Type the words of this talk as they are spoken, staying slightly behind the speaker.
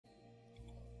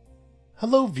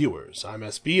Hello viewers, I'm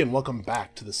SB and welcome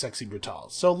back to the Sexy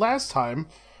Brutale. So last time,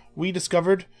 we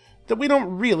discovered that we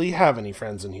don't really have any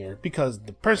friends in here because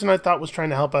the person I thought was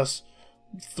trying to help us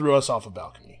threw us off a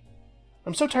balcony.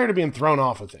 I'm so tired of being thrown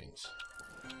off of things.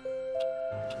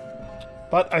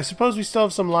 But I suppose we still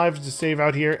have some lives to save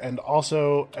out here, and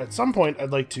also, at some point, I'd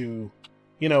like to,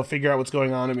 figure out what's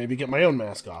going on and maybe get my own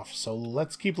mask off. So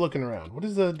let's keep looking around. What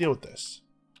is the deal with this?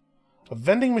 A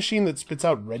vending machine that spits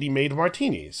out ready-made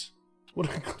martinis.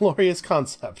 What a glorious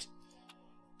concept.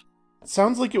 It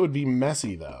sounds like it would be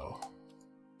messy, though.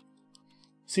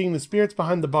 Seeing the spirits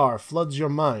behind the bar floods your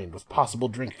mind with possible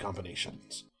drink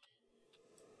combinations.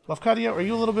 Lafcadio, are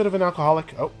you a little bit of an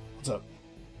alcoholic? Oh, what's up?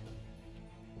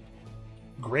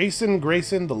 Grayson,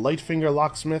 the Lightfinger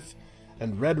locksmith,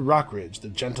 and Red Rockridge, the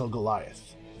gentle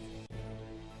Goliath.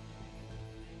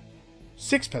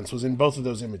 Sixpence was in both of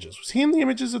those images. Was he in the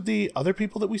images of the other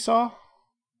people that we saw?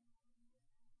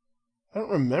 I don't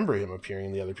remember him appearing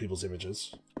in the other people's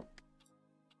images.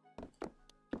 A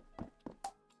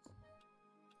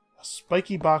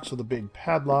spiky box with a big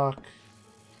padlock.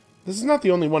 This is not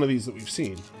the only one of these that we've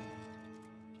seen.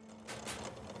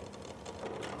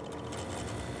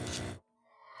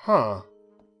 Huh.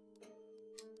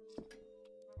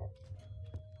 What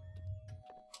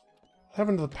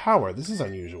happened to the power? This is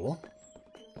unusual.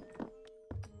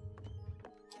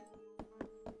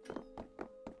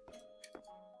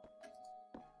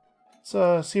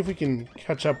 Let's see if we can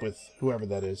catch up with whoever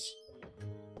that is.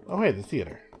 Oh, hey, the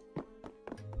theater.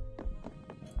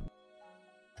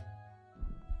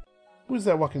 Who is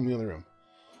that walking in the other room?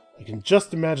 I can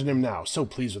just imagine him now, so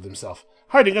pleased with himself.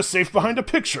 Hiding a safe behind a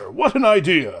picture! What an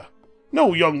idea!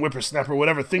 No young whippersnapper would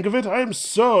ever think of it. I am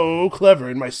so clever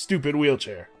in my stupid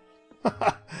wheelchair.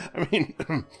 I mean,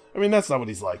 that's not what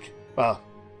he's like. Well,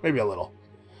 maybe a little.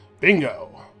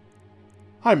 Bingo!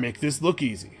 I make this look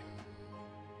easy.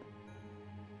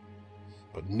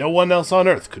 But no one else on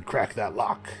Earth could crack that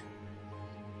lock.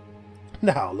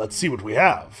 Now, let's see what we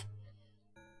have.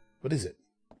 What is it?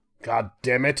 God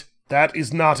damn it, that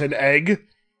is not an egg!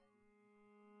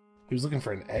 He was looking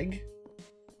for an egg?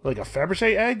 Like a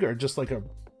Fabergé egg, or just like a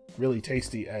really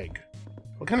tasty egg?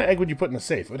 What kind of egg would you put in a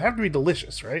safe? It would have to be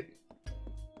delicious, right?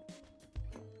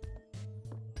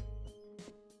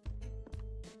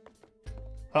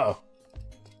 Uh-oh.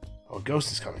 Oh, a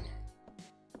ghost is coming.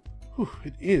 Whew,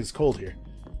 it is cold here.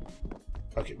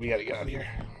 Okay, we gotta get out of here.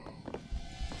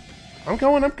 I'm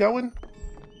going.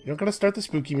 You don't gotta start the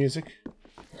spooky music.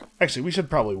 Actually, we should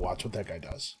probably watch what that guy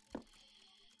does.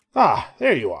 Ah,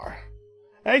 there you are.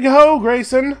 Egg-ho,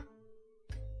 Grayson!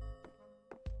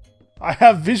 I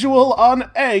have visual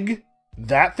on egg.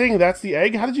 That thing, that's the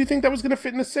egg? How did you think that was gonna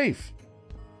fit in a safe?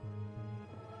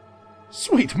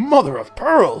 Sweet mother of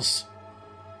pearls!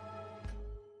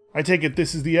 I take it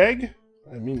this is the egg?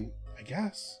 I mean, I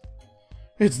guess.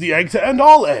 It's the egg to end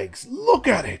all eggs! Look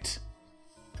at it!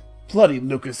 Bloody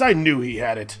Lucas, I knew he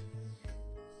had it.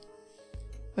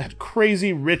 That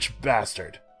crazy rich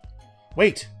bastard.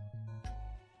 Wait.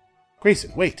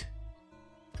 Grayson, wait.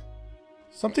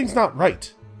 Something's not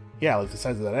right. Yeah, like the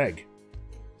size of that egg.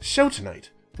 The show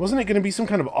tonight. Wasn't it going to be some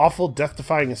kind of awful,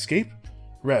 death-defying escape?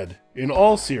 Red, in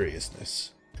all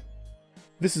seriousness.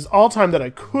 This is all time that I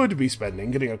could be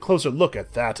spending getting a closer look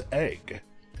at that egg.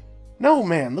 No,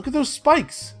 man, look at those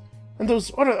spikes! And those,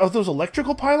 what are those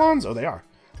electrical pylons? Oh, they are.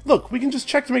 Look, we can just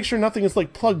check to make sure nothing is,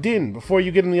 like, plugged in before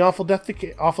you get in the awful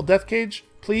death cage,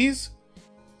 please?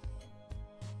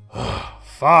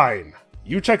 Fine.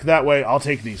 You check that way, I'll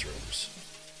take these rooms.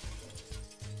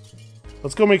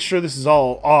 Let's go make sure this is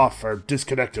all off or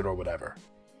disconnected or whatever.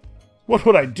 What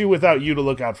would I do without you to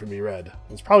look out for me, Red?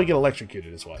 Let's probably get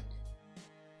electrocuted is what.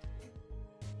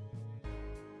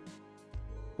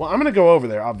 Well, I'm gonna go over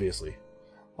there, obviously.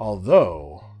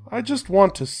 Although, I just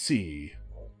want to see.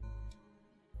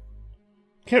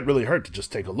 Can't really hurt to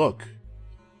just take a look.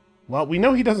 Well, we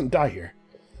know he doesn't die here.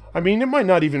 I mean, it might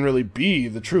not even really be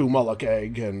the true Moloch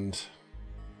egg, and...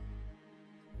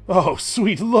 Oh,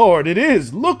 sweet lord, it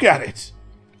is! Look at it!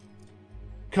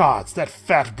 Gods, that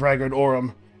fat braggart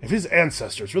Orem. If his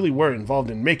ancestors really were involved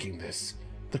in making this,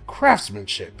 the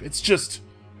craftsmanship, it's just...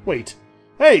 Wait.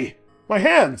 Hey! My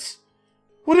hands!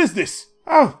 What is this?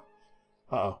 Ow!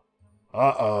 Uh-oh.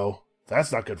 Uh-oh.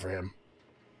 That's not good for him.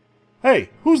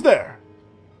 Hey, who's there?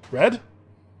 Red?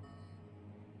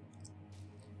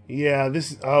 Yeah,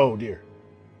 this is... Oh, dear.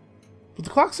 But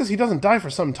the clock says he doesn't die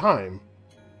for some time.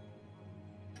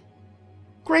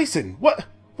 Grayson, what?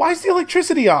 Why is the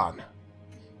electricity on?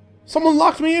 Someone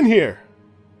locked me in here.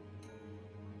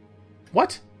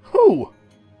 What? Who?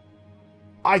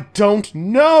 I don't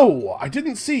know. I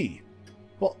didn't see.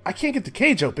 Well, I can't get the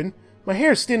cage open. My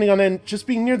hair's standing on end just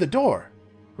being near the door.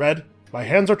 Red, my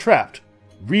hands are trapped.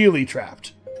 Really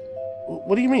trapped.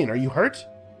 What do you mean? Are you hurt?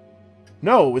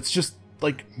 No, it's just,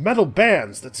 like, metal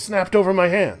bands that snapped over my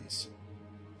hands.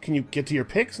 Can you get to your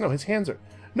picks? No, his hands are...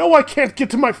 No, I can't get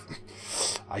to my...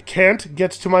 I can't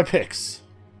get to my picks.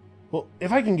 Well,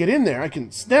 if I can get in there, I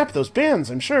can snap those bands,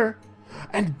 I'm sure.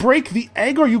 And break the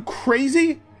egg? Are you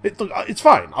crazy? It's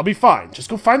fine. I'll be fine. Just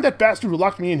go find that bastard who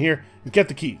locked me in here and get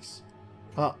the keys.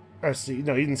 See,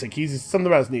 no, he didn't say keys. He said something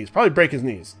about his knees. Probably break his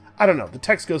knees. I don't know. The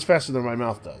text goes faster than my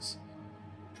mouth does.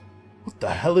 What the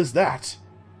hell is that?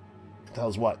 What the hell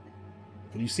is what?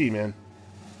 What do you see, man?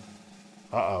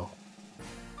 Uh-oh.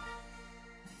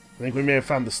 I think we may have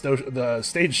found the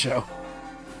stage show.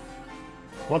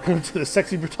 Welcome to the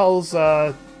Sexy Brutale's,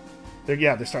 they're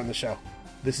starting the show.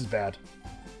 This is bad.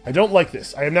 I don't like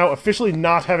this. I am now officially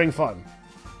not having fun.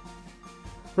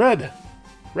 Red!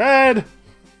 Red!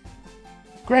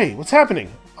 Gray, what's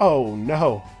happening? Oh,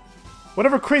 no.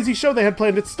 Whatever crazy show they had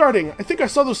planned, it's starting. I think I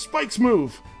saw those spikes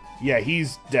move. Yeah,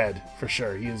 he's dead, for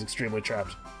sure. He is extremely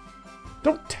trapped.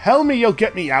 Don't tell me you'll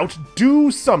get me out.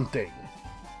 Do something.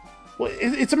 Well,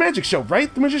 it's a magic show,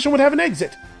 right? The magician would have an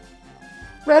exit.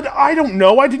 Red, I don't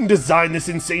know. I didn't design this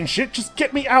insane shit. Just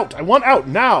get me out. I want out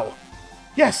now.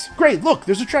 Yes, great. Look,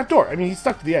 there's a trapdoor. I mean, he's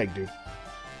stuck to the egg, dude.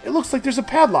 It looks like there's a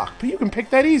padlock, but you can pick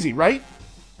that easy, right?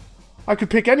 I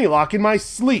could pick any lock in my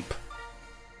sleep.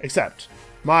 Except,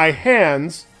 my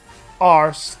hands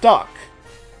are stuck.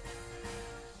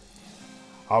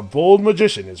 Our bold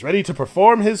magician is ready to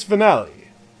perform his finale.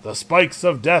 The spikes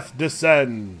of death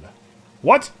descend.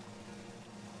 What?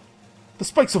 The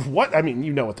spikes of what? I mean,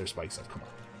 you know what they're spikes of. Come on.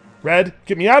 Red,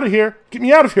 get me out of here. Get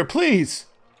me out of here, please.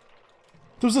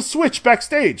 There's a switch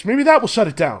backstage. Maybe that will shut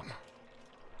it down.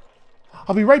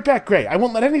 I'll be right back, Gray. I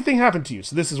won't let anything happen to you.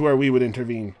 So this is where we would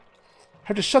intervene. I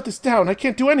have to shut this down. I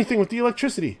can't do anything with the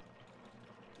electricity.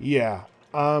 Yeah.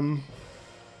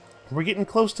 We're getting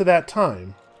close to that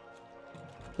time.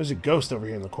 There's a ghost over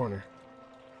here in the corner.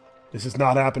 This is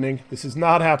not happening. This is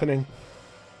not happening.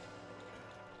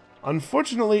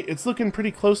 Unfortunately, it's looking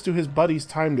pretty close to his buddy's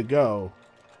time to go.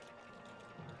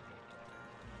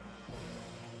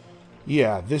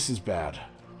 Yeah, this is bad.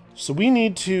 So we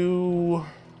need to...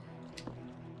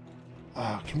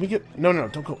 can we get... No,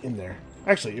 don't go in there.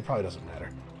 Actually, it probably doesn't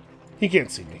matter. He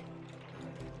can't see me.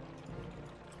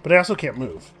 But I also can't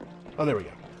move. Oh, there we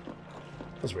go.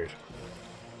 That's weird.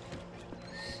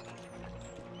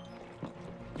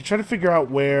 You try to figure out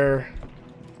where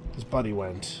his buddy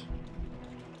went.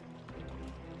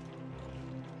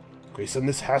 Grayson,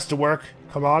 this has to work.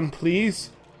 Come on, please.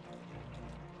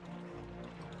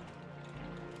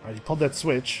 Alright, he pulled that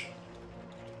switch.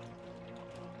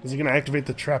 Is he going to activate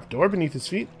the trap door beneath his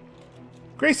feet?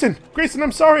 Grayson! Grayson,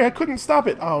 I'm sorry, I couldn't stop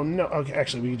it! Oh, no. Okay,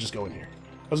 actually, we can just go in here.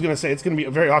 I was going to say, it's going to be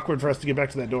very awkward for us to get back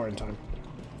to that door in time.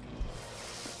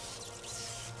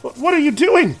 What are you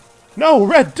doing? No,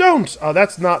 Red, don't! Oh,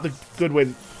 that's not the good way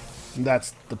to...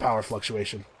 That's the power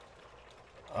fluctuation.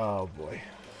 Oh, boy.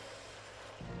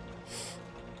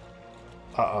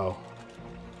 Uh-oh.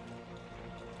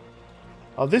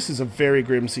 Oh, this is a very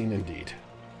grim scene indeed.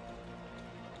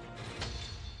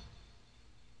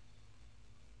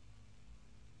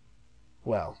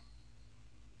 Well.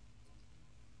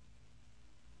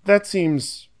 That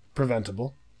seems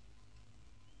preventable.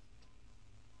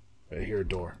 I hear a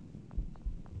door.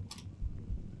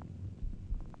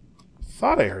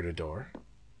 Thought I heard a door.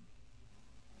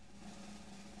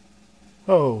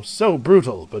 Oh, so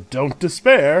brutal, but don't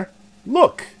despair.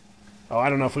 Look! Oh, I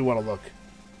don't know if we want to look.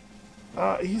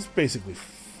 He's basically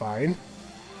fine.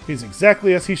 He's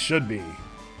exactly as he should be.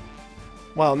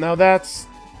 Well, now that's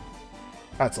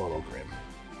a little grim.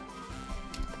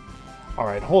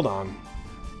 Alright, hold on.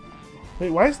 Wait,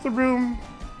 why is the room...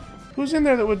 Who's in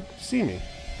there that would see me?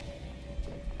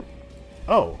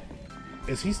 Oh.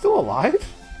 Is he still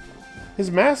alive? His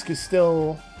mask is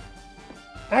still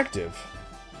active.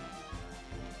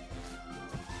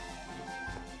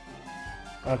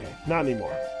 Okay, not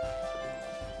anymore.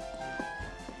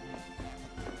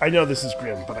 I know this is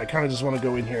grim, but I kind of just want to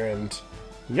go in here and...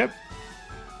 Yep.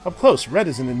 Up close, Red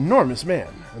is an enormous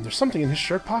man, and there's something in his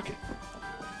shirt pocket.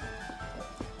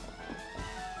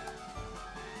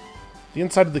 The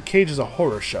inside of the cage is a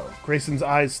horror show. Grayson's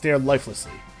eyes stare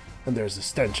lifelessly, and there's a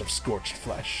stench of scorched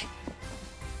flesh.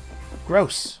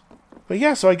 Gross. But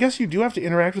yeah, so I guess you do have to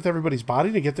interact with everybody's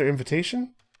body to get their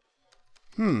invitation?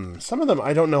 Some of them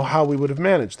I don't know how we would have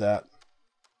managed that.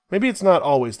 Maybe it's not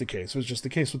always the case. It was just the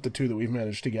case with the two that we've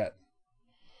managed to get.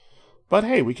 But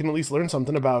hey, we can at least learn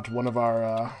something about one of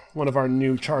our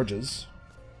new charges.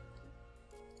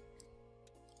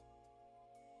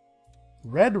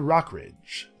 Red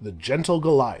Rockridge, the gentle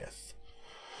Goliath.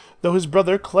 Though his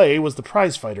brother Clay was the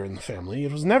prize fighter in the family,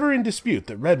 it was never in dispute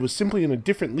that Red was simply in a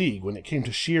different league when it came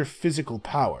to sheer physical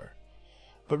power.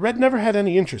 But Red never had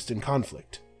any interest in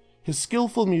conflict. His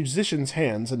skillful musician's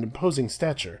hands and imposing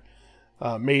stature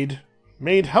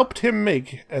helped him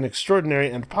make an extraordinary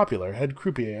and popular head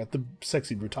croupier at the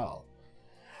Sexy Brutale.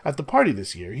 At the party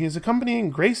this year, he is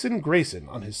accompanying Grayson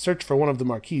on his search for one of the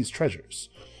Marquis's treasures.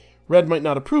 Red might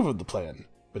not approve of the plan,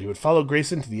 but he would follow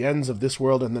Grayson to the ends of this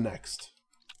world and the next.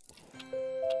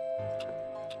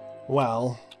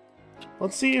 Well,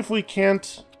 let's see if we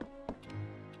can't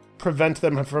prevent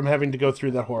them from having to go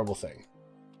through that horrible thing.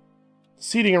 The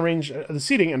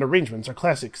seating and arrangements are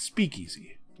classic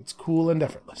speakeasy. It's cool and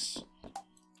effortless.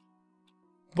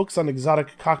 Books on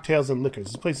exotic cocktails and liquors.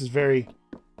 This place is very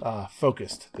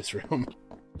focused, this room.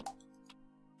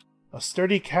 A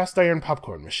sturdy cast-iron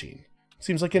popcorn machine.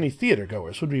 Seems like any theater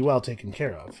goers would be well taken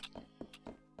care of.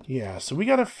 Yeah, so we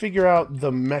gotta figure out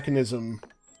the mechanism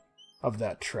of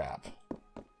that trap.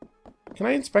 Can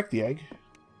I inspect the egg?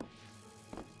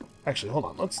 Actually, hold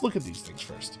on. Let's look at these things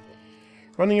first.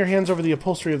 Running your hands over the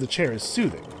upholstery of the chair is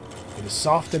soothing. It is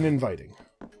soft and inviting.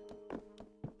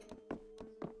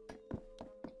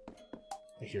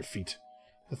 I hear feet.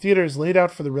 The theater is laid out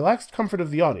for the relaxed comfort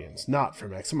of the audience, not for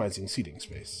maximizing seating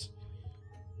space.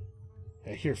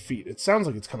 I hear feet. It sounds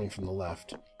like it's coming from the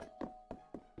left.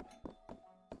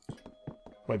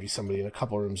 Might be somebody in a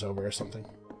couple rooms over or something.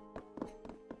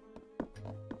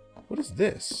 What is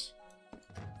this?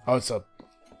 Oh, it's a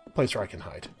place where I can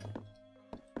hide.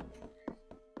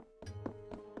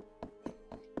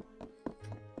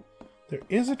 There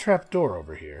is a trapdoor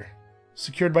over here,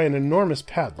 secured by an enormous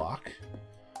padlock.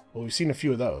 Well, we've seen a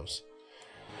few of those.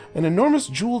 An enormous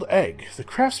jeweled egg. The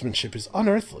craftsmanship is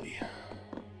unearthly.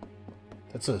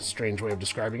 That's a strange way of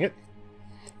describing it.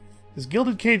 This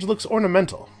gilded cage looks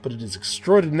ornamental, but it is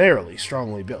extraordinarily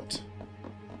strongly built.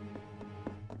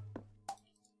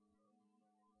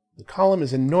 The column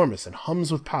is enormous and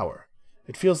hums with power.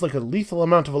 It feels like a lethal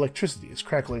amount of electricity is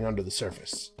crackling under the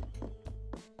surface.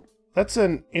 That's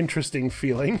an interesting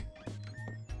feeling.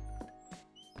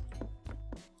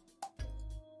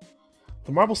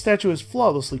 The marble statue is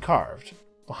flawlessly carved.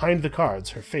 Behind the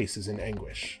cards, her face is in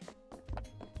anguish.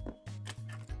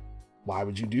 Why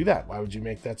would you do that? Why would you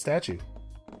make that statue?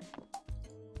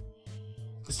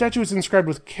 The statue is inscribed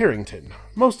with Carrington.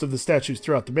 Most of the statues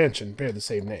throughout the mansion bear the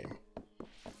same name.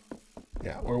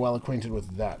 Yeah, we're well acquainted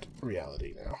with that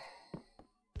reality now.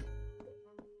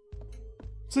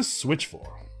 What's this switch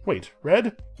for? Wait,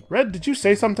 Red? Red, did you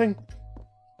say something?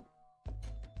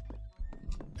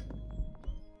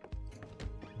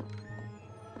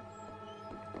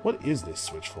 What is this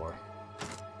switch for?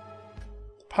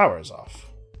 The power is off.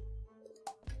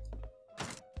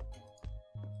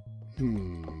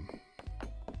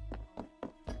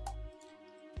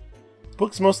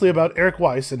 Books mostly about Eric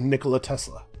Weiss and Nikola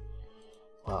Tesla.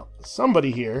 Well,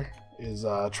 somebody here is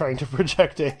trying to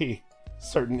project a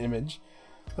certain image.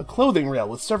 A clothing rail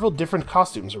with several different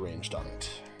costumes arranged on it.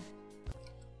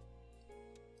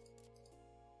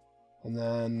 And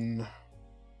then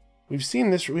we've seen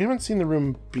this. We haven't seen the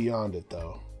room beyond it,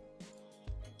 though.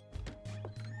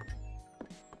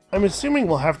 I'm assuming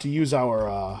we'll have to use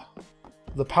our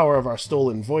the power of our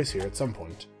stolen voice here at some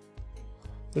point.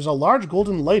 There's a large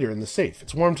golden lighter in the safe.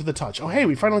 It's warm to the touch. Oh, hey,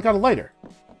 we finally got a lighter.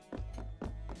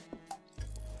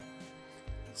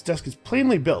 This desk is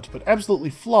plainly built, but absolutely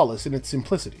flawless in its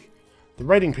simplicity. The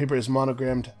writing paper is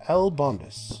monogrammed L.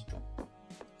 Bondus.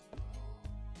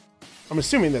 I'm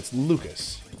assuming that's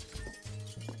Lucas.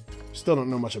 Still don't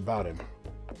know much about him.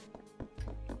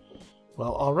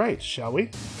 Well, alright, shall we?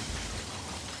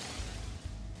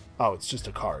 Oh, it's just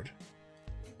a card.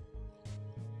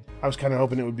 I was kind of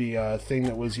hoping it would be a thing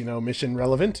that was, you know, mission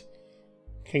relevant.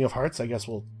 King of Hearts, I guess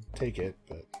we'll take it,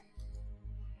 but...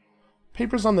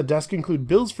 Papers on the desk include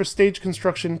bills for stage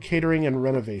construction, catering, and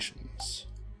renovations.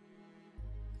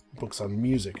 Books on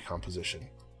music composition.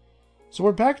 So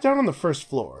we're back down on the first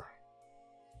floor.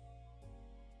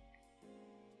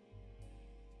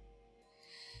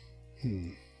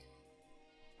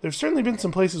 There's certainly been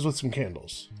some places with some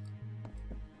candles.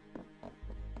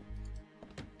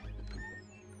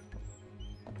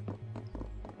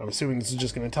 I'm assuming this is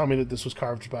just going to tell me that this was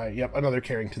carved by, yep, another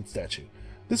Carrington statue.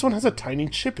 This one has a tiny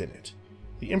chip in it.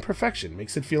 The imperfection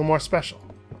makes it feel more special.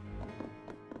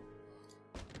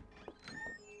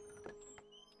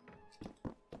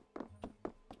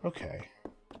 Okay.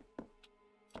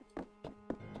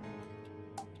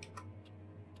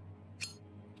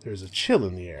 There's a chill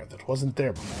in the air that wasn't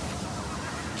there before.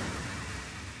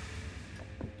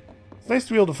 It's Nice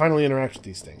to be able to finally interact with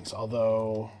these things,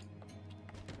 although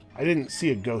I didn't see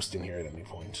a ghost in here at any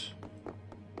point.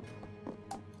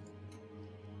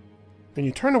 When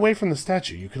you turn away from the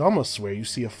statue, you could almost swear you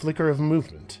see a flicker of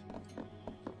movement.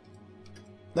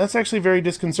 That's actually very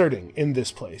disconcerting in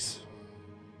this place.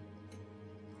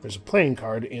 There's a playing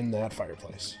card in that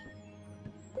fireplace.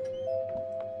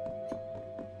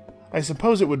 I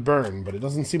suppose it would burn, but it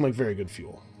doesn't seem like very good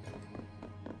fuel.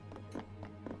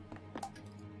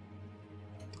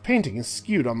 The painting is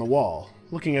skewed on the wall.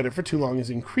 Looking at it for too long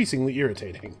is increasingly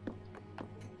irritating.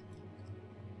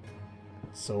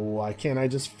 So why can't I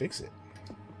just fix it?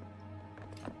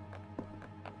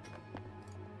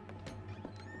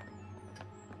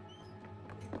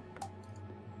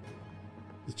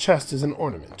 The chest is an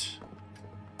ornament.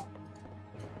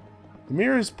 The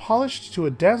mirror is polished to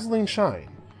a dazzling shine.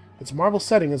 Its marble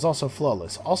setting is also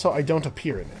flawless. Also, I don't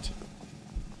appear in it.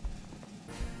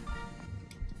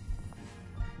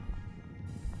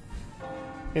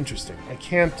 Interesting. I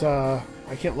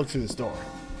can't look through this door.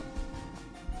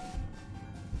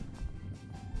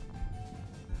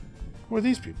 Who are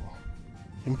these people?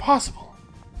 Impossible.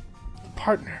 The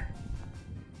partner.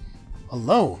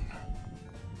 Alone.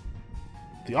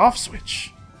 The off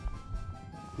switch.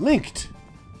 Linked.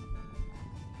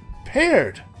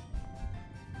 Paired.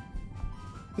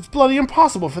 It's bloody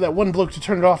impossible for that one bloke to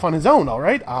turn it off on his own,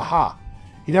 alright? Aha.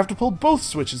 He'd have to pull both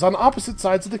switches on opposite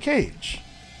sides of the cage.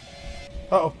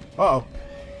 Uh-oh. Uh-oh.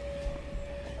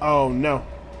 Oh, no.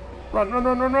 Run, run,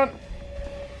 run, run, run.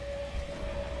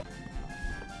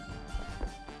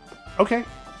 Okay.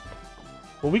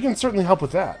 Well, we can certainly help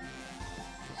with that.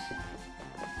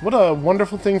 What a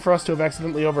wonderful thing for us to have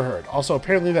accidentally overheard. Also,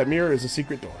 apparently that mirror is a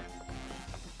secret door.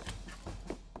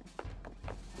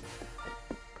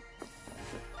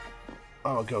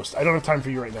 Oh, Ghost. I don't have time for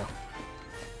you right now.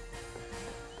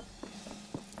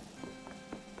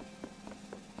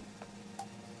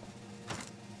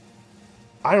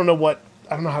 I don't know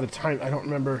how to time. I don't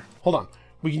remember. Hold on.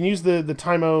 We can use the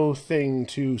time-o thing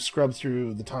to scrub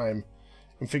through the time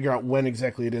and figure out when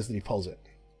exactly it is that he pulls it.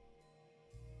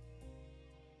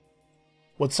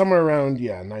 What's somewhere around,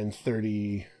 yeah,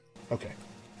 9:30. Okay.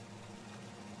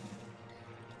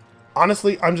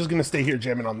 Honestly, I'm just gonna stay here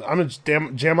jamming on. I'm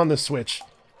gonna jam on this switch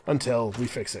until we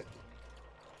fix it.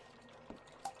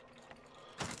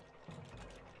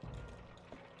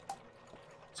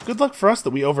 It's good luck for us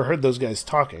that we overheard those guys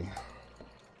talking.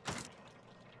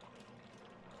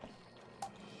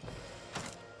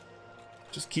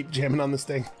 Just keep jamming on this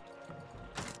thing.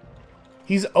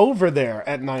 He's over there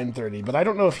at 9:30, but I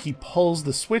don't know if he pulls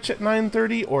the switch at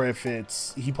 9:30 or if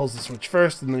he pulls the switch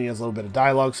first and then he has a little bit of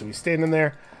dialogue, so he's standing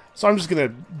there. So I'm just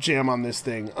gonna jam on this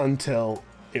thing until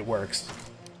it works.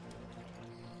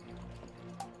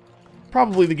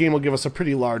 Probably the game will give us a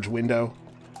pretty large window.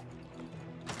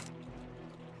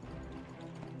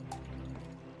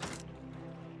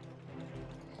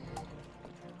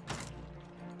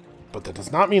 But that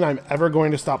does not mean I'm ever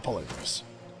going to stop pulling this.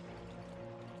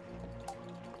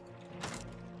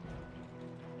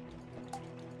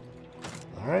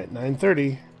 Alright,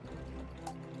 9:30.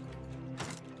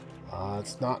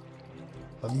 It's not...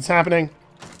 Nothing's happening.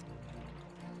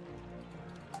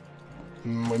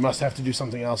 We must have to do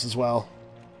something else as well.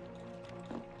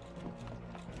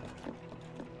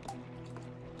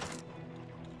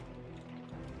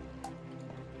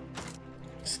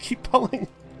 Just keep pulling.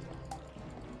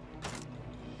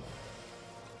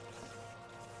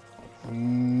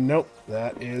 Nope,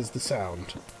 that is the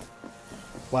sound.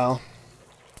 Well,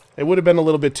 it would have been a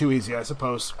little bit too easy, I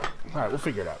suppose. Alright, we'll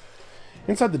figure it out.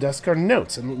 Inside the desk are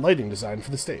notes and lighting design for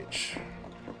the stage.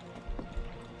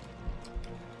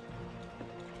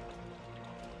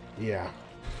 Yeah.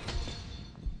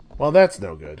 Well, that's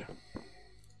no good.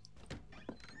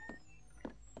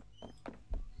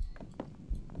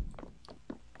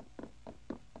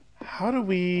 How do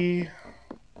we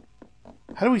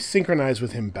synchronize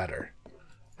with him better?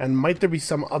 And might there be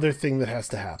some other thing that has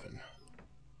to happen?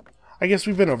 I guess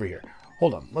we've been over here.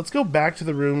 Hold on. Let's go back to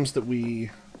the rooms that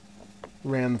we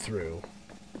ran through.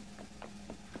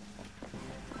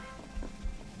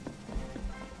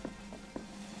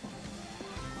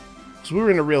 So we were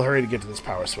in a real hurry to get to this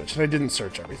power switch, and I didn't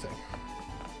search everything.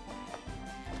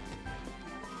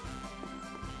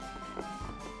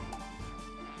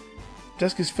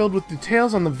 Desk is filled with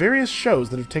details on the various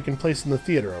shows that have taken place in the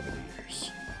theater over the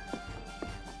years.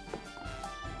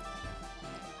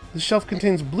 This shelf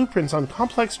contains blueprints on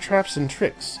complex traps and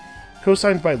tricks,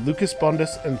 co-signed by Lucas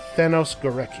Bondus and Thanos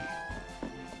Gorecki.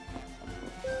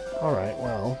 Alright,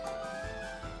 well...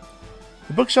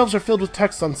 The bookshelves are filled with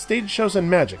texts on stage shows and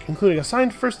magic, including a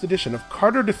signed first edition of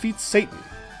Carter Defeats Satan,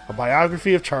 a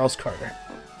biography of Charles Carter.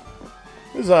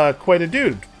 This is quite a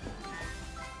dude.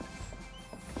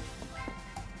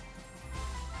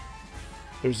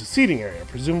 There's a seating area,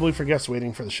 presumably for guests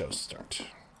waiting for the show to start.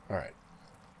 Alright.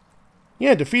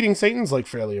 Yeah, defeating Satan's like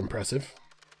fairly impressive.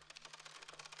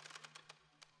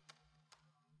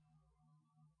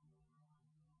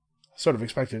 Sort of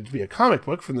expected it to be a comic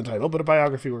book from the title, but a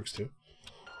biography works too.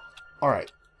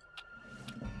 Alright.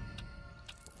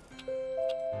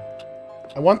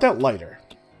 I want that lighter.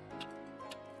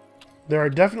 There are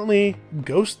definitely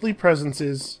ghostly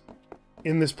presences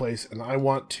in this place, and I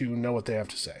want to know what they have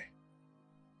to say.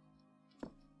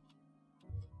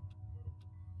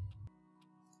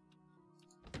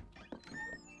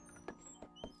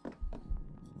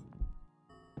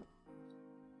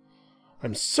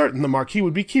 I'm certain the Marquis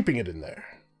would be keeping it in there.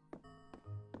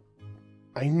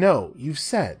 I know, you've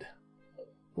said.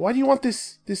 Why do you want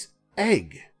this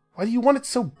egg? Why do you want it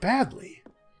so badly?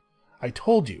 I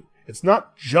told you, it's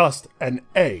not just an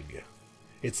egg.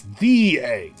 It's the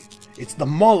egg. It's the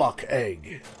Moloch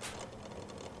egg.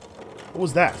 What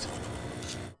was that?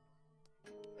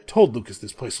 I told Lucas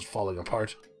this place was falling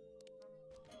apart.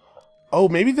 Oh,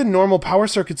 maybe the normal power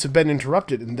circuits have been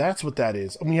interrupted, and that's what that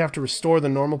is. And we have to restore the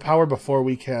normal power before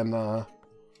we can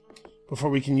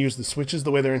use the switches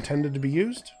the way they're intended to be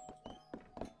used?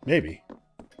 Maybe.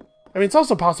 I mean, it's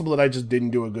also possible that I just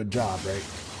didn't do a good job, right?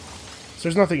 So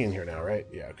there's nothing in here now, right?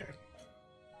 Yeah, okay.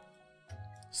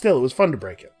 Still, it was fun to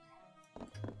break it.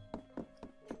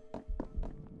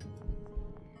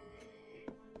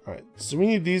 Alright, so we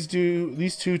need these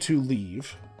two to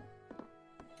leave.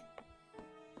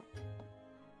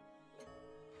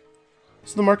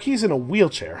 So the Marquis in a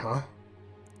wheelchair, huh?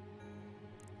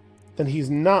 Then he's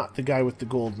not the guy with the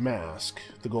gold mask,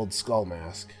 the gold skull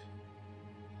mask.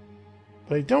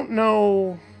 But I don't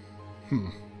know...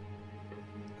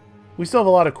 We still have a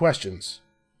lot of questions.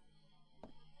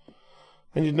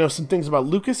 I need to know some things about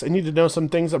Lucas. I need to know some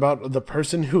things about the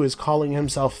person who is calling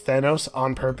himself Thanos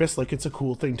on purpose, like it's a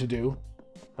cool thing to do.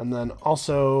 And then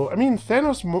also, I mean,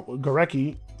 Thanos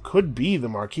Gorecki could be the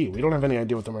Marquis. We don't have any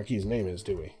idea what the Marquis' name is,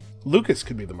 do we? Lucas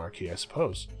could be the Marquis, I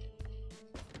suppose.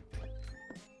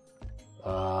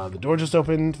 The door just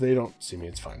opened. They don't see me.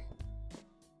 It's fine.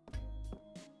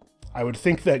 I would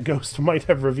think that Ghost might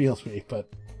have revealed me, but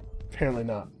apparently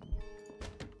not.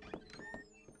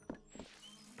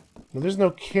 Now, there's no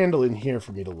candle in here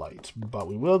for me to light, but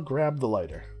we will grab the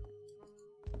lighter.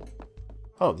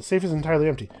 Oh, the safe is entirely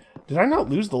empty. Did I not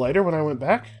lose the lighter when I went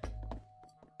back?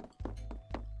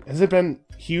 Has it been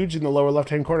huge in the lower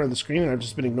left-hand corner of the screen and I've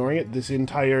just been ignoring it this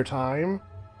entire time?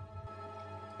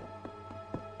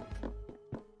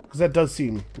 Because that does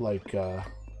seem like the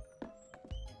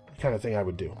kind of thing I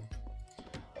would do.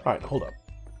 Alright, hold up.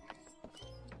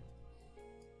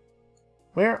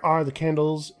 Where are the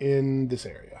candles in this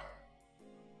area?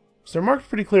 So they're marked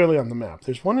pretty clearly on the map.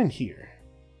 There's one in here.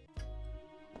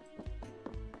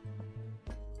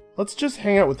 Let's just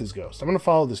hang out with this ghost. I'm going to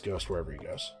follow this ghost wherever he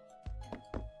goes.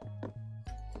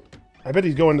 I bet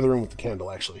he's going to the room with the candle,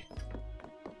 actually.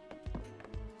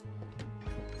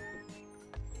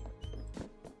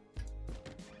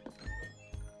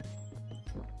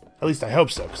 At least I hope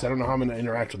so, because I don't know how I'm going to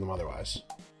interact with them otherwise.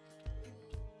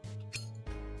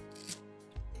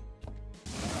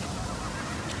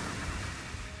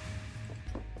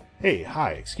 Hey,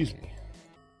 hi, excuse me.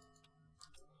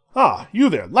 Ah, you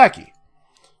there, lackey.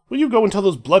 Will you go and tell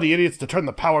those bloody idiots to turn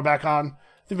the power back on?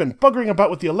 They've been buggering about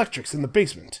with the electrics in the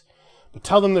basement. But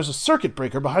tell them there's a circuit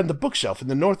breaker behind the bookshelf in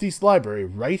the Northeast Library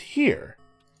right here.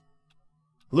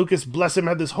 Lucas, bless him,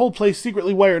 had this whole place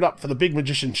secretly wired up for the big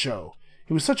magician show.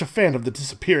 He was such a fan of the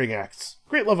disappearing acts.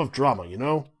 Great love of drama, you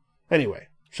know? Anyway,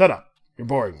 shut up. You're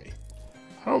boring me.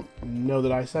 I don't know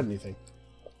that I said anything.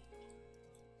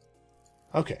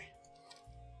 Okay.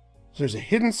 So there's a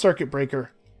hidden circuit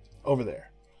breaker over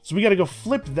there. So we gotta go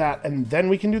flip that and then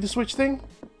we can do the switch thing?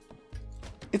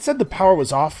 It said the power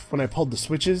was off when I pulled the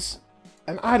switches,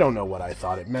 and I don't know what I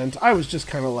thought it meant. I was just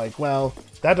kind of like, well,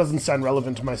 that doesn't sound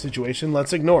relevant to my situation.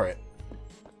 Let's ignore it.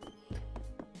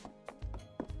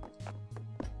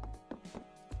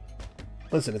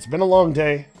 Listen, it's been a long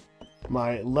day.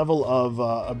 My level of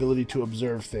ability to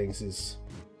observe things is...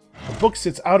 The book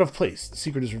sits out of place. The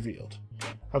secret is revealed.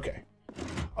 Okay.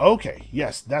 Okay,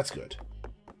 yes, that's good.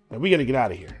 Now we gotta get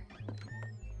out of here.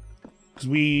 Because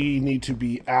we need to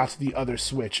be at the other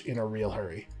switch in a real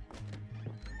hurry.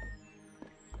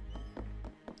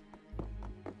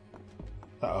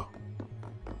 Uh-oh.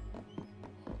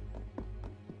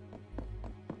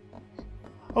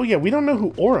 Oh yeah, we don't know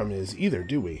who Aurum is either,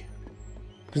 do we?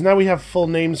 Because now we have full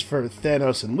names for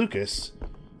Thanos and Lucas.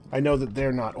 I know that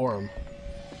they're not Aurum.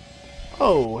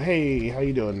 Oh, hey, how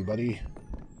you doing, buddy?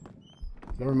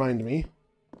 Never mind me.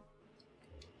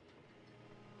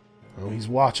 Oh, he's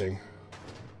watching.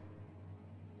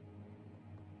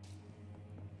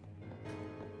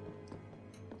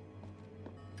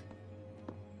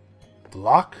 The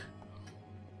lock?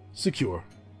 Secure.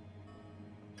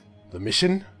 The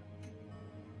mission?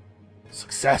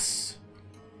 Success.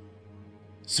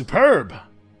 Superb!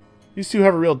 These two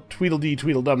have a real Tweedledee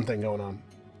Tweedledum thing going on.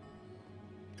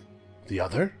 The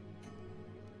other?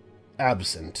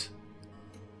 Absent.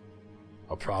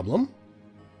 A problem?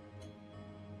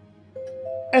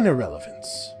 An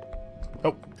irrelevance.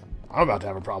 Oh, I'm about to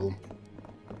have a problem.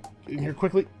 Get in here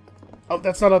quickly. Oh,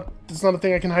 that's not a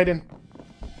thing I can hide in.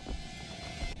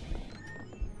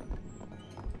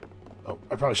 Oh,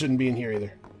 I probably shouldn't be in here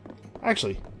either.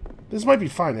 Actually, this might be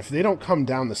fine if they don't come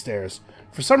down the stairs.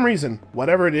 For some reason,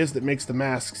 whatever it is that makes the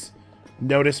masks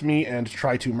notice me and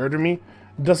try to murder me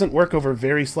doesn't work over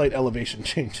very slight elevation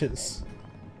changes.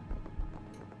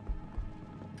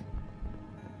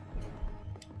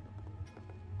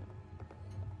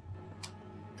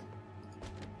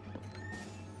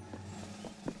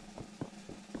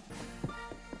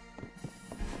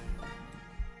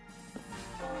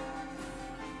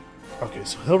 Okay,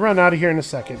 so he'll run out of here in a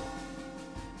second.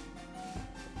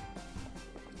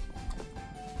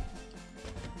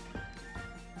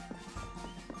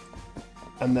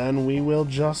 And then we will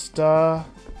just, we'll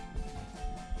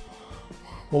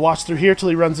watch through here till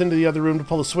he runs into the other room to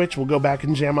pull the switch. We'll go back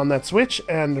and jam on that switch,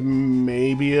 and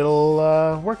maybe it'll,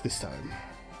 work this time.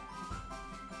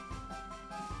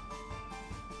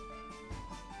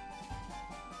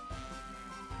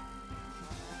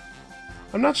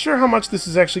 I'm not sure how much this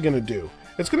is actually going to do.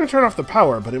 It's going to turn off the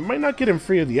power, but it might not get him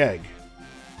free of the egg.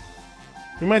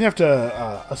 We might have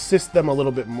to, assist them a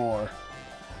little bit more.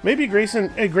 Maybe Grayson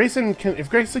can, if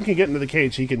Grayson can get into the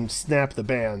cage, he can snap the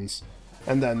bands,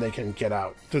 and then they can get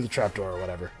out through the trapdoor or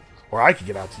whatever. Or I could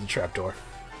get out through the trapdoor.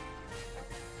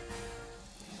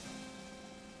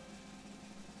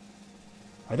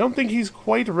 I don't think he's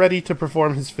quite ready to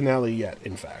perform his finale yet,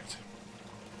 in fact.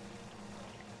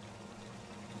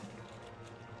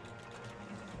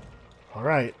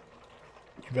 Alright.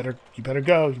 You better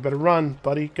go. You better run,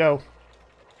 buddy. Go.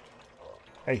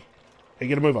 Hey,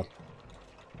 get a move on.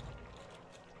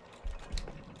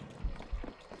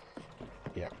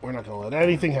 Yeah, we're not gonna let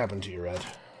anything happen to you, Red.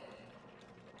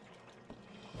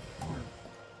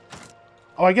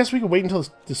 Oh, I guess we could wait until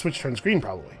the switch turns green,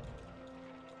 probably.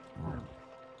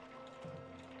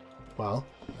 Well,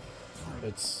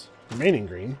 it's remaining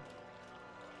green.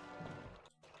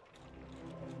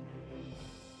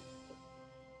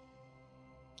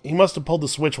 He must have pulled the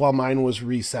switch while mine was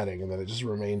resetting, and then it just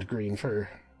remained green for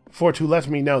to let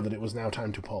me know that it was now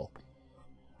time to pull.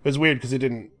 It was weird because it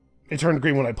turned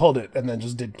green when I pulled it, and then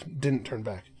just didn't turn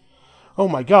back. Oh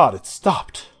my god, it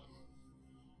stopped.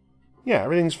 Yeah,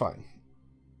 everything's fine.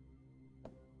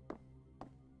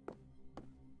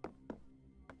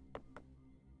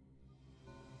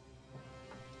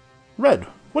 Red,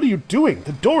 what are you doing?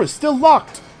 The door is still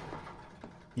locked!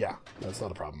 Yeah, that's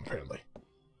not a problem, apparently.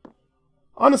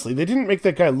 Honestly, they didn't make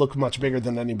that guy look much bigger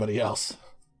than anybody else.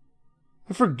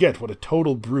 I forget what a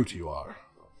total brute you are.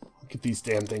 Get these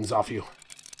damn things off you.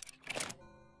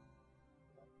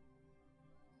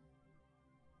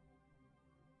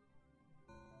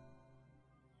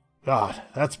 God,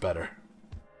 that's better.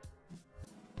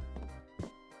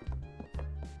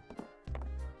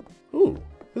 Ooh,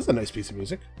 this is a nice piece of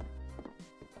music.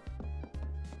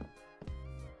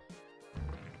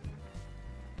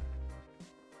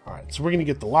 Alright, so we're gonna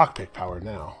get the lockpick power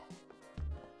now.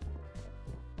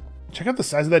 Check out the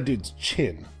size of that dude's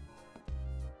chin.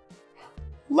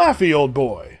 Laughy, old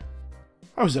boy!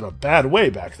 I was in a bad way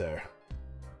back there.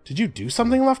 Did you do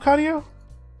something, Lafcadio?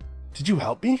 Did you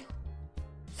help me?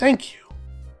 Thank you.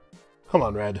 Come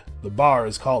on, Red. The bar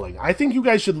is calling. I think you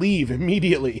guys should leave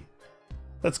immediately.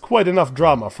 That's quite enough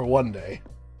drama for one day.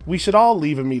 We should all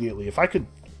leave immediately. If I could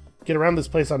get around this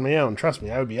place on my own, trust me,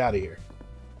 I would be out of here.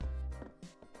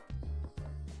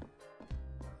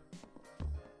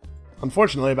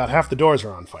 Unfortunately, about half the doors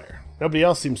are on fire. Nobody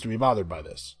else seems to be bothered by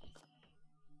this.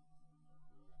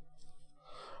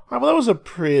 Alright, well, that was a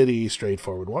pretty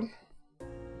straightforward one.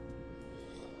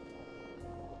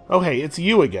 Oh, hey, it's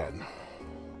you again.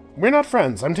 We're not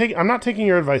friends. I'm not taking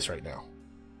your advice right now.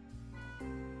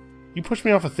 You pushed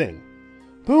me off a thing.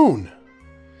 Boone!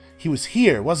 He was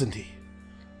here, wasn't he?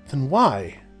 Then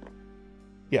why?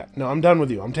 Yeah, no, I'm done with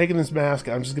you. I'm taking this mask.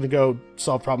 I'm just gonna go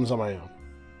solve problems on my own.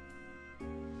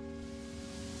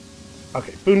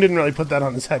 Okay, Boone didn't really put that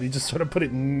on his head. He just sort of put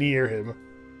it near him.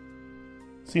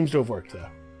 Seems to have worked, though.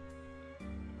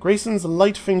 Grayson's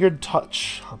light-fingered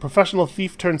touch. A professional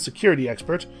thief-turned-security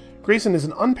expert, Grayson is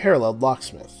an unparalleled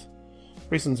locksmith.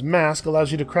 Grayson's mask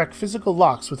allows you to crack physical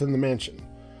locks within the mansion.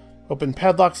 Open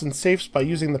padlocks and safes by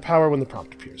using the power when the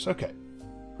prompt appears. Okay.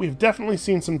 We've definitely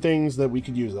seen some things that we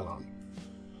could use that on.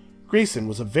 Grayson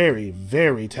was a very,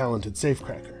 very talented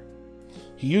safecracker.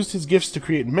 He used his gifts to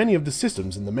create many of the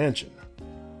systems in the mansion.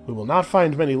 We will not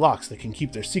find many locks that can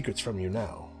keep their secrets from you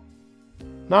now.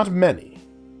 Not many,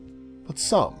 but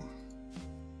some.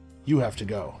 You have to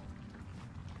go.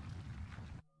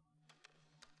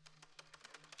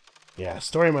 Yeah,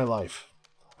 story of my life.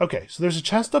 Okay, so there's a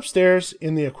chest upstairs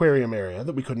in the aquarium area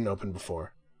that we couldn't open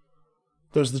before.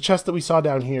 There's the chest that we saw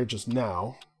down here just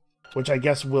now, which I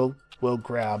guess we'll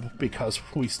grab because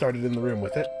we started in the room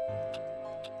with it.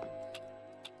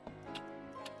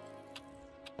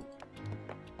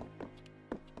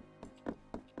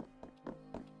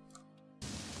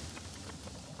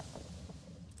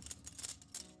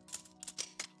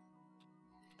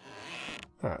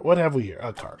 Alright, what have we here?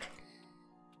 A card.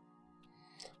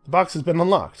 The box has been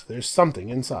unlocked. There's something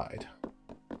inside.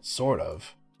 Sort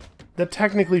of. That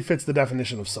technically fits the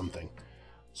definition of something.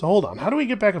 So hold on, how do we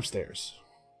get back upstairs?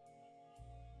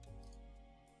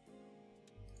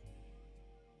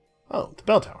 Oh, the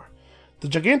bell tower. The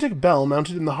gigantic bell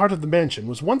mounted in the heart of the mansion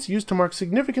was once used to mark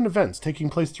significant events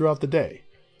taking place throughout the day.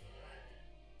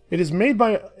 It is made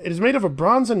of a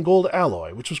bronze and gold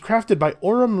alloy, which was crafted by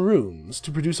Aurum runes to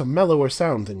produce a mellower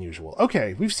sound than usual.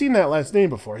 Okay, we've seen that last name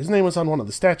before. His name was on one of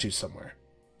the statues somewhere.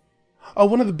 Oh,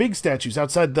 one of the big statues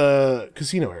outside the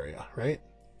casino area, right?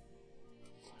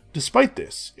 Despite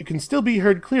this, it can still be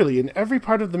heard clearly in every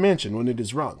part of the mansion when it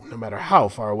is rung, no matter how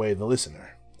far away the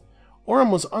listener.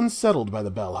 Aurum was unsettled by the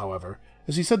bell, however,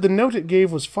 as he said the note it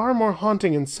gave was far more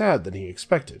haunting and sad than he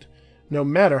expected, no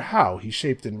matter how he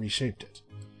shaped and reshaped it.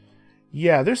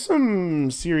 Yeah, there's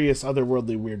some serious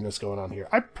otherworldly weirdness going on here.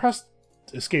 I pressed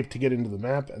escape to get into the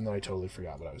map, and then I totally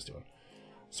forgot what I was doing.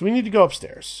 So we need to go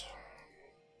upstairs.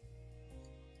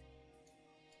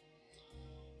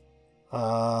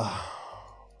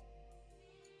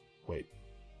 Wait.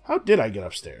 How did I get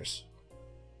upstairs?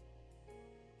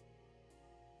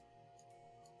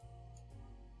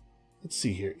 Let's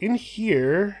see here. In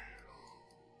here...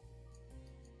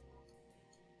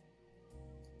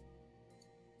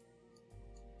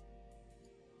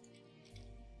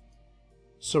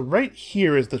 So right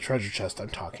here is the treasure chest I'm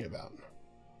talking about.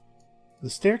 The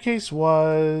staircase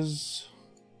was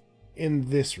in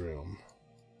this room,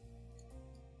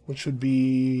 which would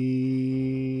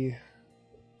be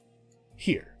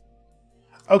here.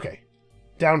 Okay,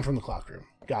 down from the clock room.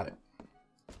 Got it.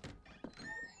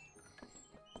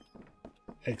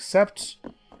 Except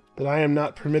that I am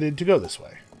not permitted to go this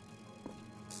way.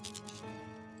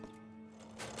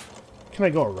 Can I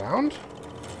go around?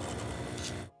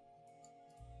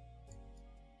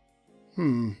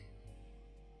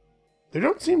 There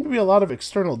don't seem to be a lot of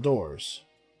external doors.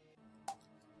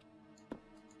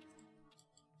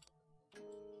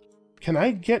 Can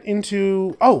I get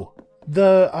into... Oh!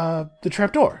 The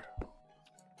trapdoor!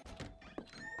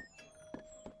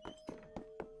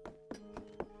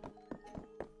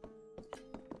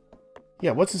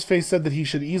 Yeah, what's-his-face said that he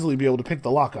should easily be able to pick the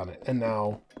lock on it, and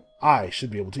now I should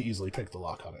be able to easily pick the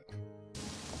lock on it.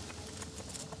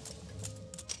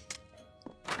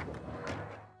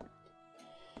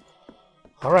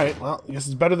 Alright, well, I guess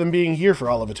it's better than being here for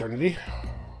all of eternity.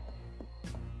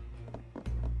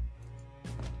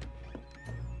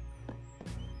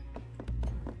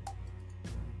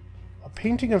 A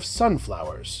painting of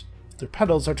sunflowers. Their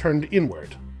petals are turned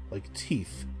inward, like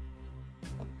teeth.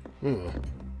 Well,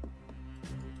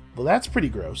 that's pretty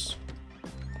gross.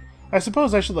 I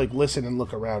suppose I should, like, listen and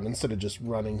look around instead of just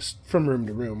running from room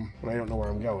to room when I don't know where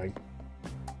I'm going.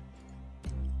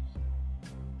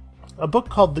 A book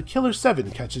called The Killer 7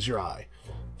 catches your eye.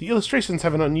 The illustrations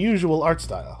have an unusual art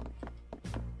style.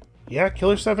 Yeah,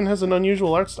 Killer 7 has an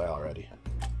unusual art style already.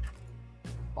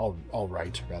 All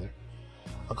right, rather.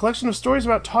 A collection of stories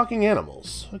about talking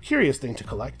animals. A curious thing to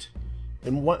collect.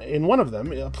 In one of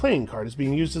them, a playing card is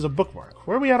being used as a bookmark.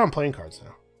 Where are we at on playing cards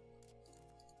now?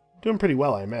 Doing pretty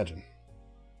well, I imagine.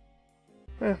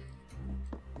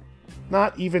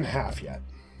 Not even half yet.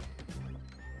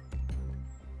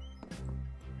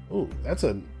 Ooh, that's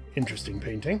an interesting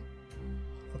painting.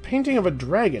 A painting of a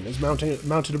dragon is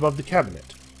mounted above the cabinet.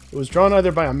 It was drawn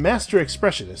either by a master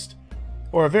expressionist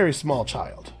or a very small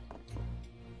child.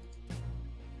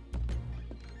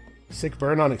 Sick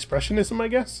burn on expressionism, I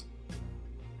guess?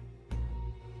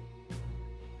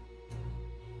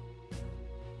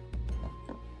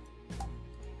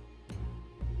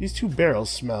 These two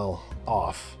barrels smell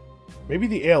off. Maybe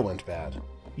the ale went bad.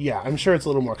 Yeah, I'm sure it's a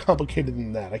little more complicated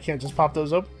than that. I can't just pop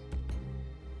those open.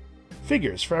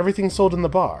 Figures for everything sold in the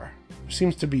bar. There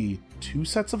seems to be 2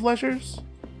 sets of ledgers?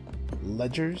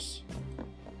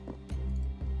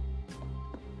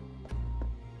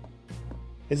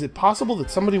 Is it possible that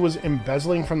somebody was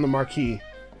embezzling from the marquee,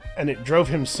 and it drove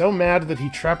him so mad that he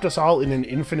trapped us all in an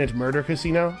infinite murder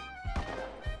casino?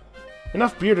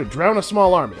 Enough beer to drown a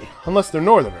small army, unless they're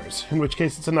northerners, in which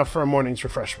case it's enough for a morning's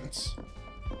refreshments.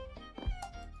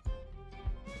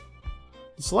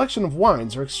 The selection of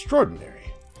wines are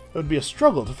extraordinary. It would be a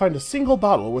struggle to find a single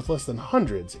bottle worth less than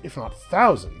hundreds, if not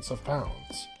thousands, of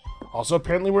pounds. Also,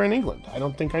 apparently we're in England. I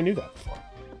don't think I knew that before.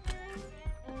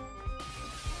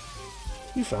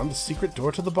 You found the secret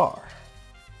door to the bar.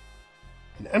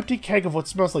 An empty keg of what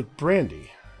smells like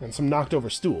brandy, and some knocked over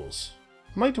stools.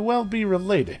 Might well be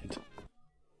related.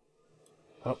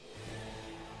 Oh.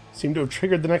 Seemed to have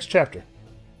triggered the next chapter.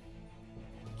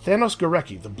 Thanos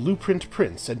Gorecki, the Blueprint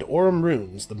Prince, and Aurum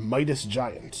Runes, the Midas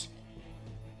Giant.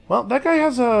 Well, that guy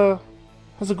has a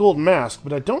gold mask,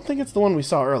 but I don't think it's the one we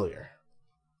saw earlier.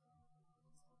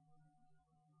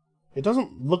 It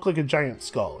doesn't look like a giant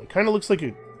skull. It kind of looks like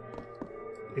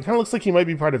he might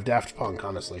be part of Daft Punk,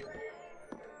 honestly.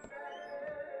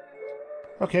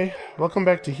 Okay, welcome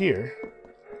back to here.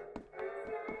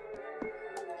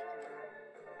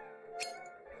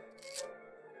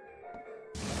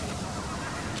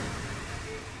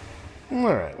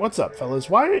 Alright, what's up, fellas?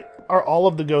 Why are all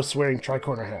of the ghosts wearing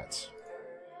tricorner hats?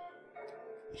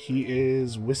 He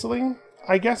is whistling,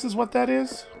 I guess is what that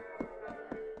is?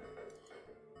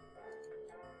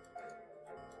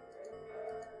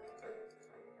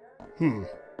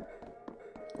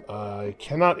 I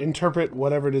cannot interpret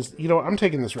whatever it is. You know, I'm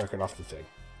taking this record off the thing.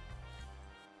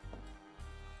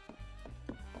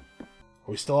 Are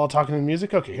we still all talking in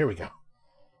music? Okay, here we go.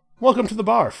 Welcome to the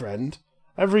bar, friend.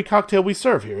 Every cocktail we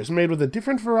serve here is made with a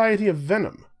different variety of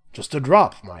venom. Just a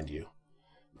drop, mind you.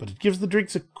 But it gives the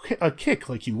drinks a kick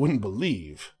like you wouldn't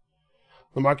believe.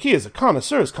 The Marquis is a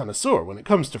connoisseur's connoisseur when it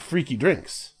comes to freaky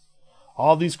drinks.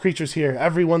 All these creatures here,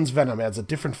 everyone's venom adds a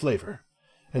different flavor.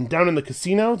 And down in the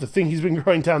casino, the thing he's been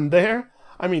growing down there,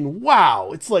 I mean,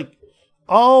 wow, it's like,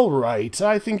 all right,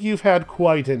 I think you've had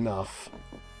quite enough.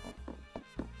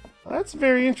 That's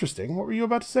very interesting. What were you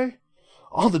about to say?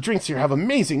 All the drinks here have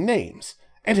amazing names,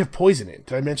 and have poison in.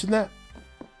 Did I mention that?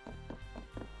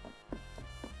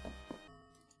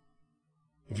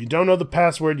 If you don't know the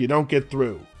password, you don't get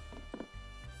through.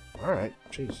 Alright,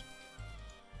 jeez.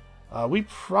 We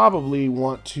probably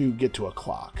want to get to a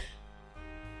clock.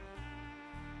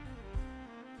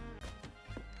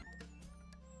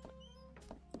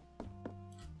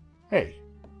 Hey.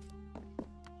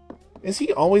 Is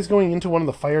he always going into one of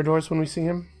the fire doors when we see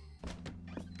him?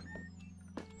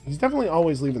 He's definitely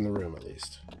always leaving the room, at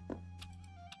least.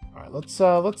 Alright, let's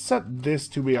set this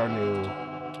to be our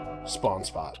new spawn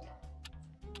spot.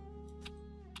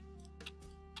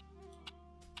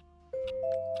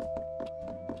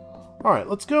 Alright,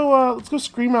 let's go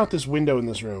scream out this window in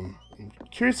this room. I'm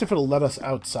curious if it'll let us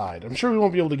outside. I'm sure we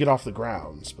won't be able to get off the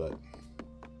grounds, but...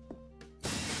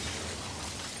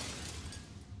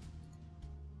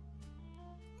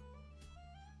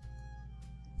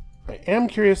 I am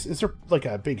curious, is there like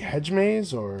a big hedge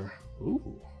maze, or...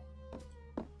 Ooh.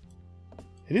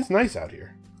 It is nice out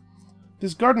here.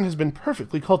 This garden has been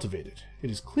perfectly cultivated. It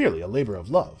is clearly a labor of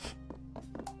love.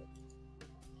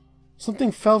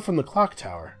 Something fell from the clock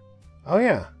tower. Oh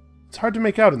yeah, it's hard to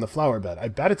make out in the flower bed. I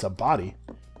bet it's a body.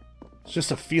 It's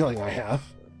just a feeling I have.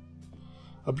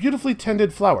 A beautifully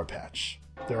tended flower patch.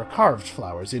 There are carved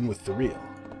flowers in with the real.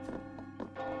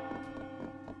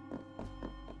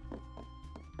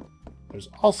 There's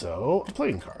also a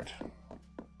playing card.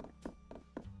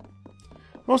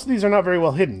 Most of these are not very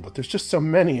well hidden, but there's just so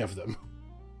many of them.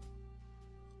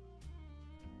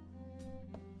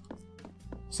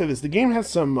 Say this, the game has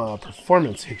some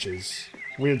performance hitches.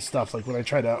 Weird stuff, like when I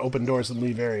try to open doors and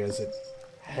leave areas, it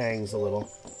hangs a little.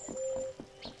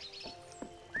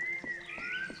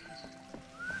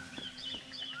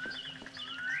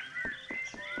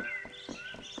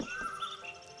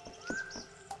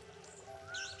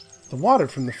 The water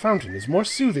from the fountain is more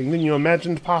soothing than you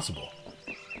imagined possible.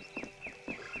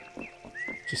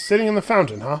 Just sitting in the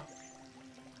fountain, huh?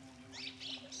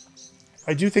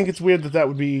 I do think it's weird that that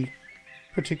would be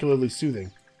particularly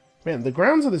soothing. Man, the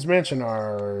grounds of this mansion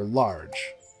are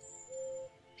large.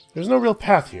 There's no real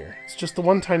path here. It's just the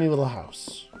one tiny little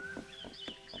house.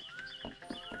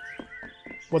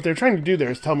 What they're trying to do there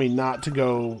is tell me not to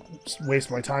go waste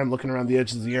my time looking around the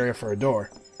edges of the area for a door.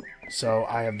 So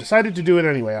I have decided to do it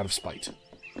anyway out of spite.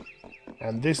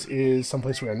 And this is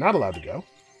someplace we are not allowed to go.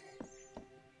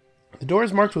 The door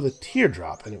is marked with a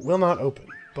teardrop, and it will not open,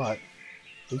 but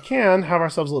we can have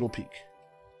ourselves a little peek.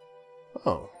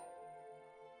 Oh.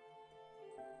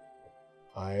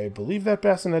 I believe that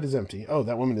bassinet is empty. Oh,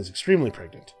 that woman is extremely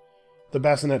pregnant. The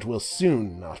bassinet will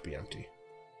soon not be empty.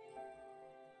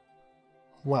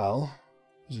 Well,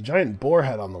 there's a giant boar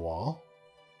head on the wall.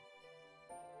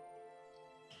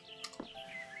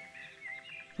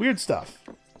 Weird stuff.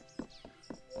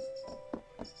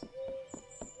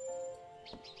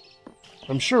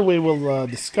 I'm sure we will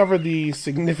discover the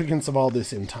significance of all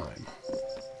this in time.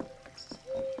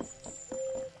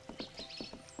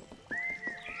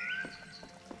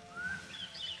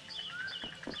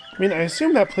 I mean, I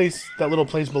assume that little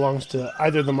place belongs to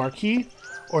either the Marquis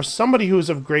or somebody who is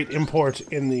of great import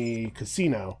in the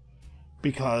casino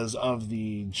because of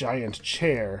the giant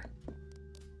chair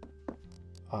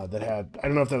that had... I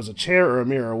don't know if that was a chair or a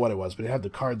mirror or what it was, but it had the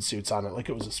card suits on it like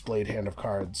it was a splayed hand of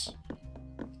cards.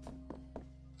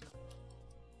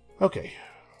 Okay.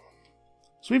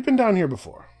 So we've been down here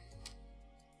before.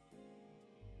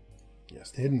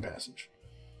 Yes, the hidden passage.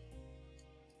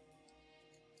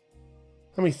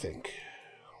 Let me think.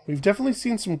 We've definitely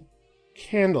seen some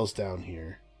candles down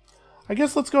here. I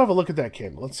guess let's go have a look at that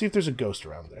candle. Let's see if there's a ghost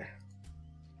around there.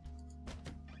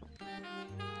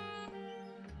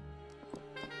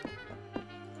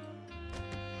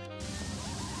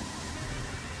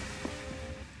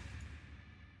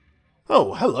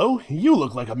 Oh, hello. You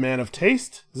look like a man of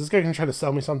taste. Is this guy gonna try to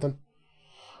sell me something?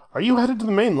 Are you headed to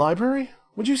the main library?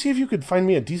 Would you see if you could find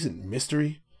me a decent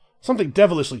mystery? Something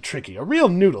devilishly tricky, a real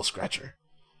noodle scratcher.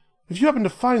 If you happen to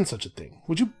find such a thing,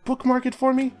 would you bookmark it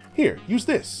for me? Here, use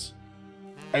this.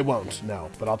 I won't, no,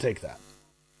 but I'll take that.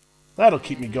 That'll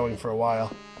keep me going for a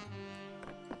while.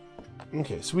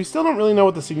 Okay, so we still don't really know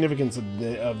what the significance of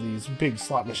these big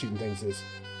slot machine things is.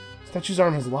 Statue's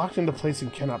arm has locked into place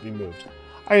and cannot be moved.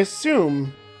 I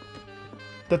assume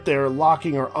that they're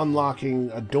locking or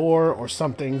unlocking a door or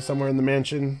something somewhere in the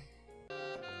mansion.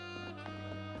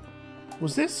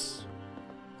 Was this?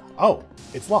 Oh,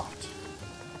 it's locked.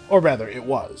 Or rather, it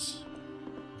was.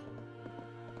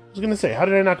 I was going to say, how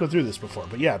did I not go through this before?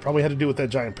 But yeah, it probably had to do with that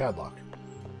giant padlock.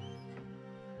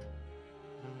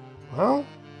 Well,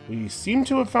 we seem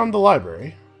to have found the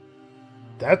library.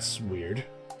 That's weird.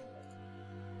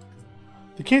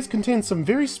 The case contains some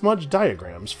very smudged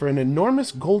diagrams for an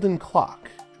enormous golden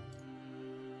clock.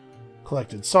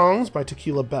 Collected songs by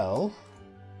Tequila Bell.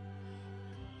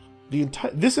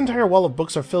 This entire wall of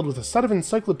books are filled with a set of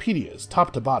encyclopedias,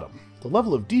 top to bottom. The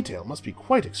level of detail must be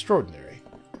quite extraordinary.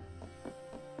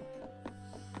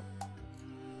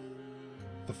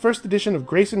 The first edition of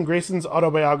Grayson Grayson's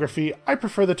autobiography, I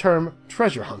prefer the term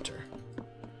treasure hunter.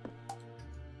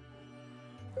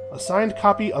 A signed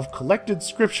copy of Collected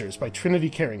Scriptures by Trinity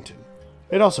Carrington.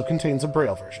 It also contains a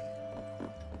Braille version.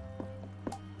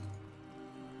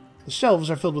 The shelves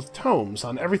are filled with tomes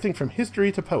on everything from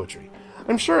history to poetry.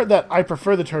 I'm sure that I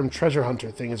prefer the term treasure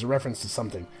hunter thing as a reference to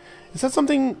something. Is that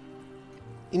something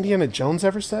Indiana Jones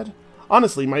ever said?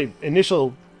 Honestly, my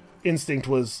initial instinct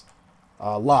was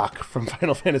Locke from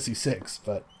Final Fantasy VI,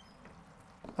 but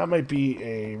that might be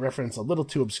a reference a little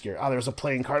too obscure. Ah, there's a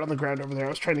playing card on the ground over there I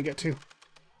was trying to get to.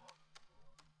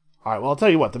 Alright, well, I'll tell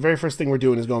you what. The very first thing we're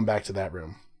doing is going back to that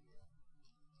room.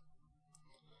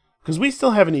 Because we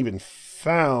still haven't even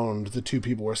found the two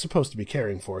people we're supposed to be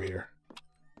caring for here.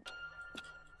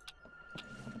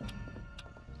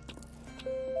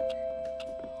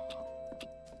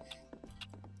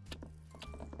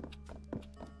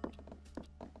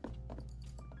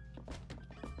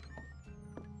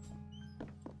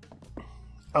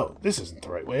 Oh, this isn't the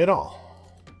right way at all.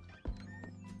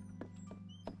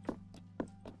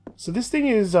 So this thing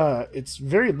is, it's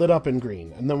very lit up in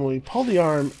green, and then when we pull the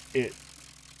arm, it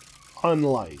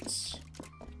unlights.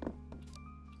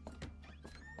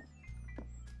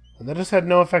 And that has had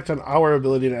no effect on our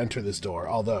ability to enter this door,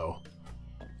 although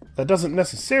that doesn't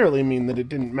necessarily mean that it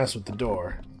didn't mess with the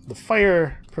door. The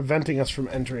fire preventing us from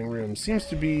entering rooms seems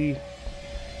to be...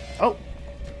 Oh!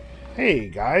 Hey,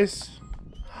 guys.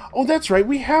 Oh, that's right,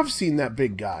 we have seen that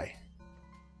big guy.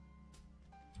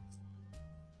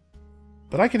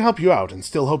 But I can help you out and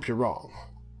still hope you're wrong.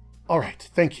 Alright,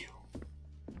 thank you.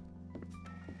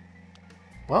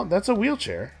 Well, that's a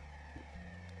wheelchair.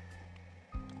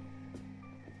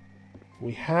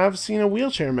 We have seen a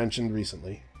wheelchair mentioned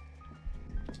recently.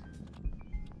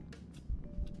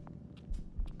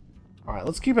 Alright,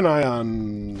 let's keep an eye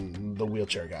on the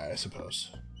wheelchair guy, I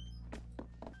suppose.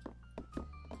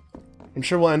 I'm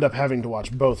sure we'll end up having to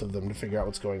watch both of them to figure out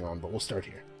what's going on, but we'll start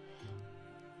here.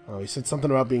 Oh, he said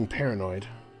something about being paranoid.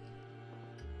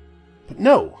 But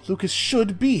no, Lucas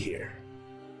should be here.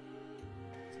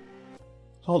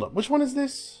 Hold up, which one is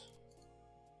this?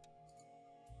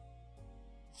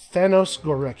 Thanos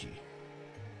Gorecki.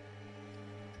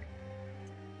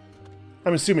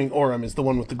 I'm assuming Aurum is the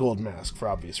one with the gold mask, for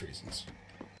obvious reasons.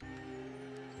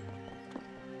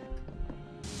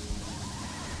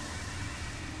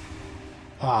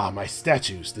 Ah, my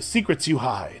statues, the secrets you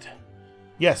hide.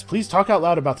 Yes, please talk out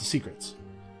loud about the secrets.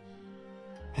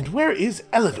 And where is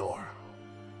Eleanor?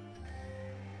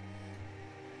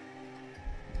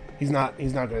 He's not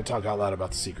going to talk out loud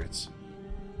about the secrets.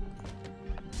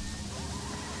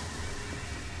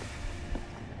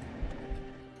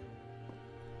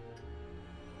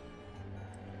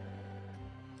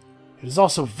 It is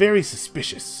also very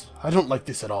suspicious. I don't like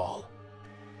this at all.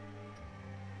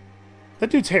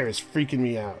 That dude's hair is freaking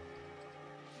me out.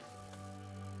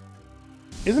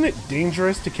 Isn't it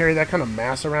dangerous to carry that kind of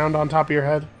mass around on top of your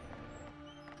head?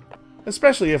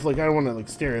 Especially if, like, I don't want to, like,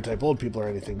 stereotype old people or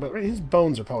anything, but his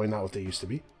bones are probably not what they used to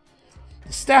be.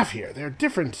 The staff here, they're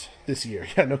different this year.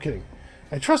 Yeah, no kidding.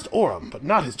 I trust Aurum, but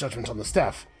not his judgment on the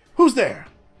staff. Who's there?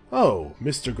 Oh,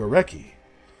 Mr. Gorecki.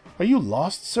 Are you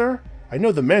lost, sir? I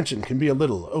know the mansion can be a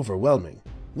little overwhelming.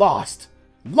 Lost?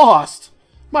 Lost?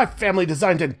 My family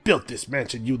designed and built this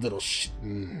mansion, you little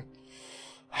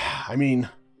I mean,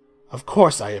 of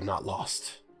course I am not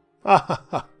lost. Ha ha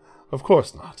ha, of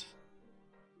course not.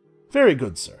 Very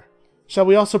good, sir. Shall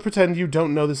we also pretend you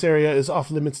don't know this area is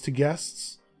off-limits to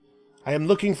guests? I am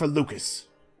looking for Lucas.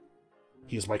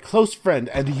 He is my close friend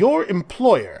and your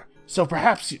employer, so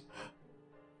perhaps you...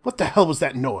 What the hell was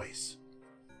that noise?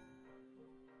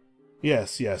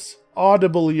 Yes, yes.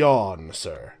 Audible yawn,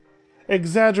 sir.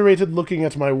 Exaggerated looking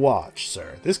at my watch,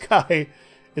 sir. This guy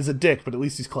is a dick, but at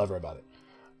least he's clever about it.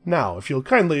 Now, if you'll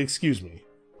kindly excuse me,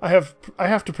 I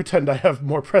have to pretend I have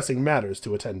more pressing matters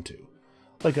to attend to.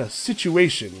 Like a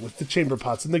situation with the chamber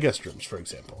pots in the guest rooms, for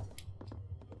example.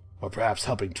 Or perhaps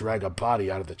helping drag a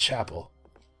body out of the chapel.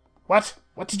 What?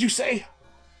 What did you say?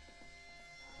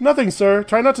 Nothing, sir.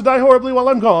 Try not to die horribly while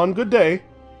I'm gone. Good day.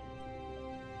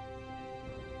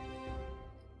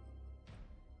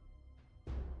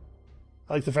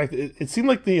 I like the fact that it seemed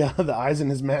like the eyes in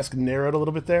his mask narrowed a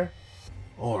little bit there.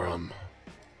 Aurum.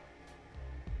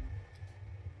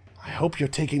 I hope you're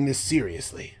taking this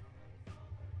seriously.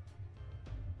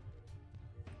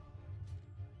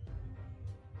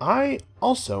 I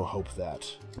also hope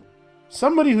that.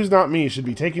 Somebody who's not me should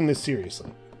be taking this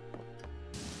seriously.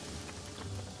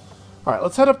 Alright,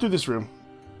 let's head up through this room.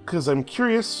 Because I'm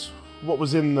curious what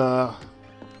was in the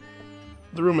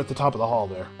room at the top of the hall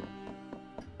there.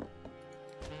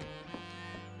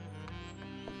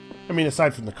 I mean,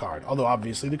 aside from the card. Although,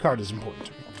 obviously, the card is important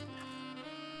to me.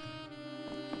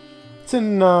 It's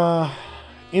an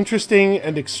interesting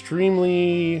and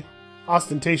extremely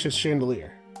ostentatious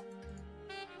chandelier.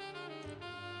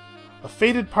 A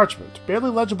faded parchment. Barely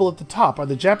legible at the top are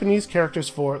the Japanese characters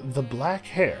for The Black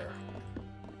Hair.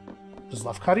 Does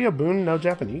Lafcadio Boone know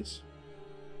Japanese?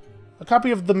 A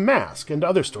copy of The Mask and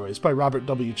Other Stories by Robert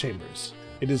W. Chambers.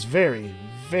 It is very,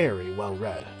 very well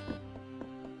read.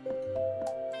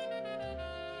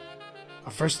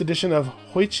 A first edition of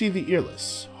Hoichi the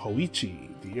Earless. Hoichi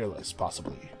the Earless,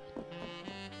 possibly.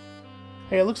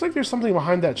 Hey, it looks like there's something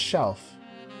behind that shelf.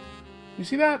 You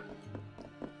see that?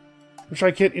 I'm sure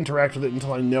I can't interact with it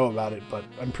until I know about it, but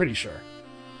I'm pretty sure.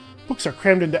 Books are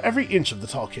crammed into every inch of the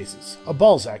tall cases. A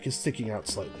Balzac is sticking out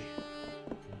slightly.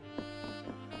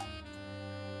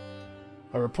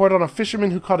 A report on a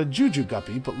fisherman who caught a juju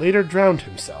guppy, but later drowned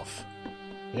himself.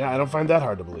 Yeah, I don't find that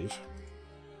hard to believe.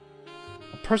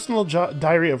 A personal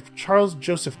diary of Charles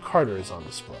Joseph Carter is on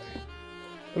display.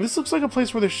 And this looks like a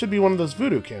place where there should be one of those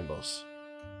voodoo candles.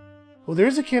 Oh, there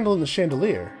is a candle in the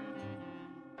chandelier.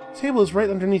 The table is right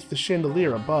underneath the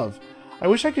chandelier above. I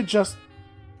wish I could just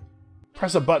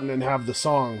press a button and have the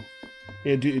song,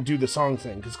 do the song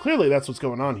thing, because clearly that's what's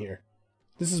going on here.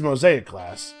 This is mosaic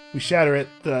glass. We shatter it,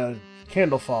 the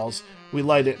candle falls, we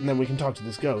light it, and then we can talk to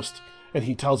this ghost. And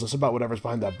he tells us about whatever's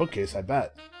behind that bookcase, I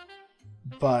bet.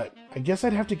 But I guess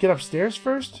I'd have to get upstairs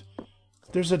first?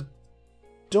 There's a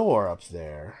door up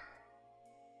there.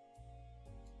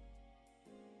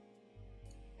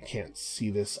 I can't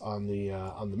see this on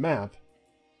the map.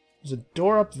 There's a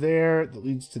door up there that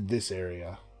leads to this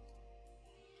area.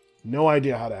 No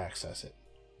idea how to access it.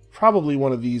 Probably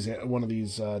one of these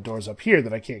doors up here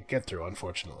that I can't get through,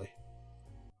 unfortunately.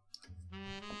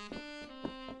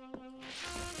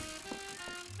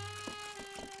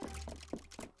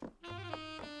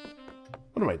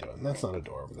 What am I doing? That's not a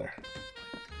door over there.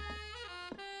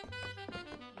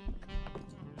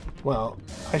 Well,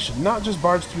 I should not just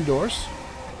barge through doors.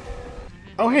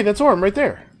 Oh, hey, that's Orm right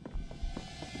there.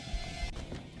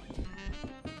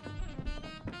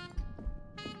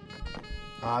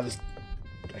 Ah, this...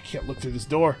 I can't look through this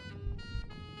door.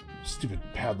 Stupid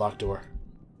padlock door.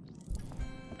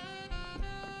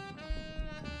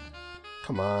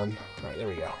 Come on. Alright, there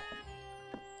we go.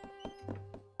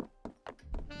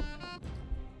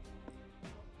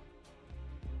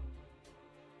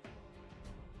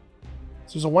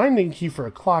 So there's a winding key for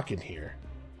a clock in here.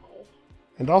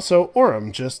 And also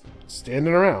Orm just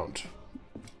standing around.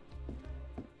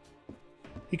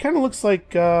 He kind of looks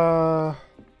like, I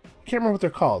can't remember what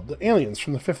they're called. The aliens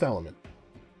from the Fifth Element.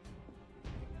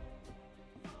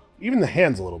 Even the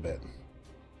hands a little bit.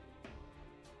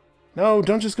 No,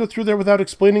 don't just go through there without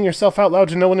explaining yourself out loud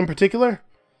to no one in particular.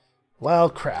 Well,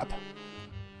 crap.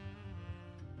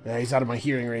 Yeah, he's out of my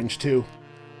hearing range, too.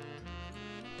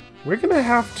 We're gonna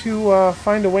have to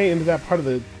find a way into that part of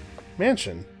the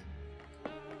mansion.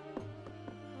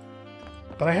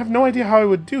 But I have no idea how I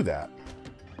would do that.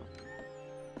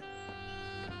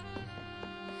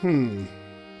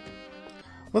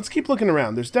 Let's keep looking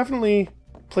around. There's definitely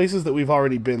places that we've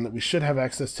already been that we should have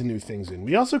access to new things in.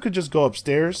 We also could just go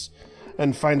upstairs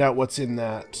and find out what's in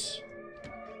that...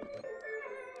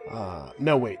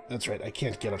 no, wait. That's right. I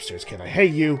can't get upstairs, can I? Hey,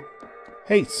 you!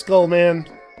 Hey, Skullman!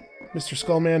 Mr.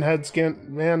 Skullman, Head Scan...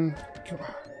 Man... Come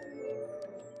on.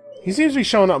 He seems to be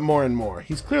showing up more and more.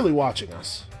 He's clearly watching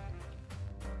us.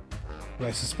 But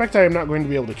I suspect I am not going to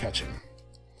be able to catch him.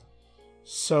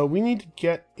 So we need to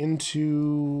get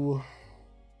into...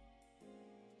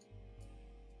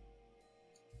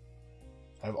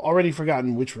 I've already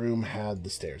forgotten which room had the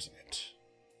stairs in it.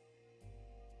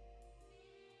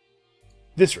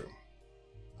 This room.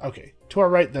 Okay, to our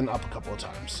right, then up a couple of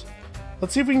times.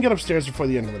 Let's see if we can get upstairs before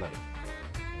the end of the night.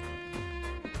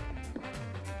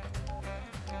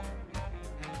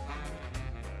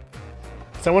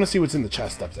 So I want to see what's in the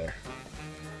chest up there.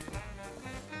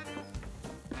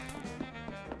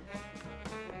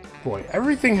 Boy,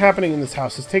 everything happening in this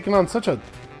house has taken on such a...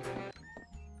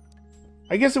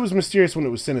 I guess it was mysterious when it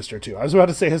was sinister, too. I was about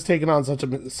to say has taken on such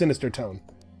a sinister tone.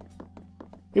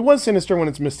 It was sinister when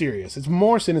it's mysterious. It's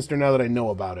more sinister now that I know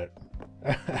about it.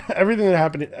 Everything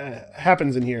that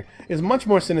happens in here is much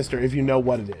more sinister if you know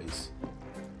what it is.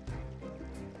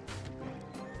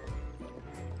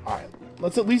 Alright,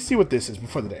 let's at least see what this is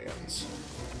before the day ends.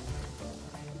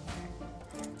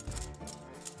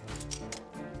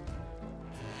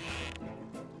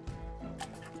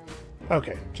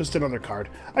 Okay, just another card.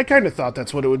 I kind of thought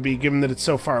that's what it would be, given that it's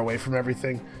so far away from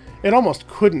everything. It almost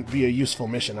couldn't be a useful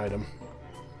mission item.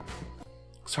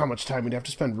 Because how much time we'd have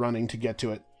to spend running to get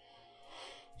to it.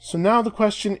 So now the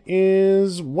question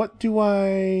is, what do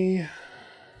I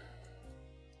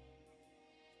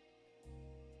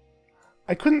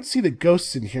couldn't see the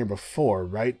ghosts in here before,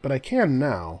 right? But I can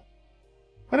now.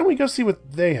 Why don't we go see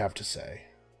what they have to say?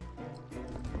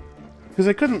 Because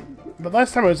I couldn't... But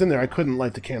last time I was in there, I couldn't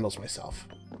light the candles myself.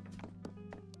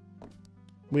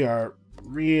 We are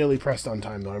really pressed on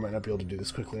time, though. I might not be able to do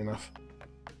this quickly enough.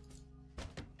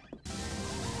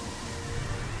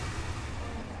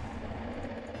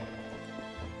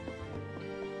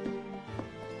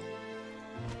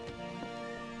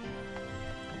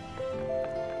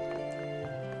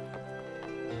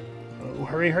 Oh,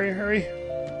 hurry, hurry, hurry!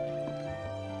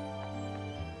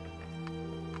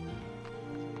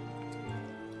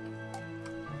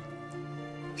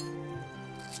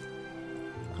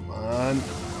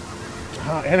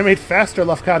 Animate faster,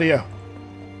 Lafcadio!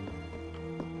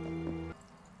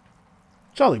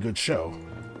 Jolly good show.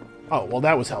 Oh, well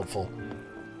that was helpful.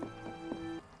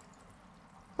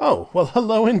 Oh, well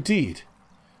hello indeed.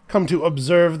 Come to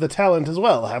observe the talent as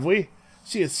well, have we?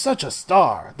 She is such a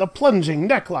star. The plunging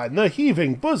neckline, the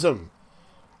heaving bosom.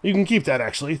 You can keep that,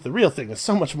 actually. The real thing is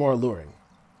so much more alluring.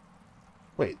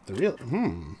 Wait, the real...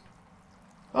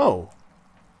 Oh.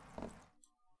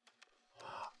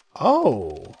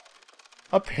 Oh.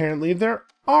 Apparently there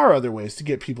are other ways to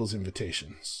get people's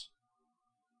invitations.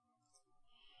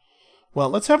 Well,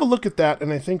 let's have a look at that,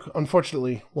 and I think,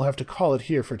 unfortunately, we'll have to call it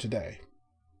here for today.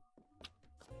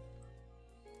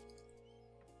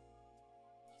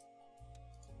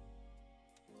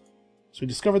 So we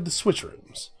discovered the switch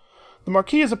rooms. The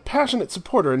Marquis is a passionate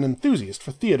supporter and enthusiast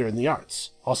for theater and the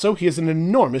arts. Also, he is an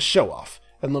enormous show-off,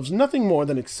 and loves nothing more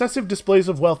than excessive displays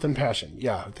of wealth and passion.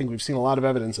 Yeah, I think we've seen a lot of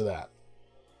evidence of that.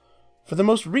 For the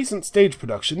most recent stage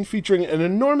production, featuring an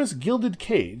enormous gilded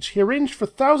cage, he arranged for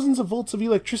thousands of volts of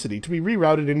electricity to be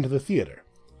rerouted into the theater.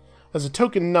 As a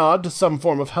token nod to some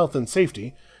form of health and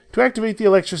safety, to activate the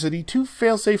electricity, 2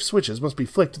 fail-safe switches must be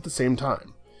flicked at the same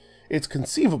time. It's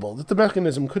conceivable that the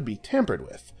mechanism could be tampered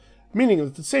with. meaning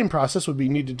that the same process would be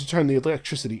needed to turn the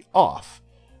electricity off.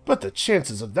 But the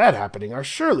chances of that happening are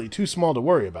surely too small to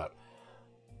worry about.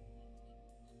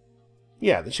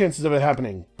 Yeah, the chances of it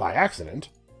happening by accident.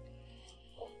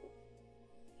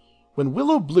 When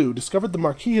Willow Blue discovered the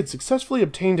Marquis had successfully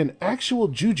obtained an actual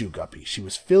Juju Guppy, she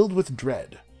was filled with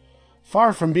dread.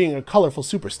 Far from being a colorful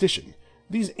superstition,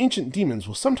 these ancient demons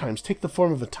will sometimes take the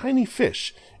form of a tiny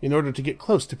fish in order to get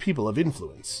close to people of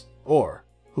influence, or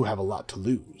who have a lot to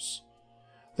lose.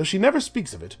 Though she never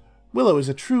speaks of it, Willow is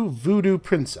a true voodoo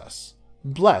princess,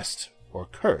 blessed, or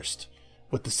cursed,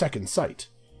 with the second sight.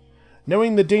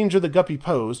 Knowing the danger the guppy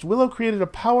posed, Willow created a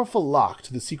powerful lock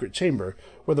to the secret chamber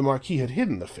where the Marquis had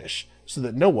hidden the fish so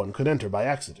that no one could enter by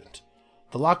accident.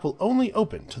 The lock will only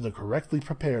open to the correctly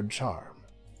prepared charm.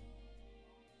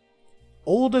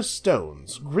 Old as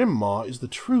stones, Grimmaw is the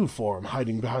true form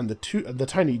hiding behind the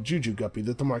tiny Juju Guppy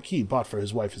that the Marquis bought for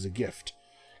his wife as a gift,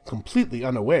 completely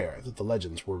unaware that the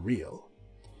legends were real.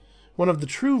 One of the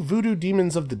true voodoo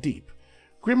demons of the deep,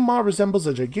 Grimmaw resembles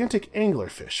a gigantic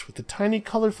anglerfish with a tiny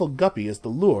colorful guppy as the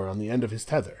lure on the end of his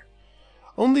tether.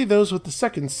 Only those with the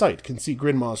second sight can see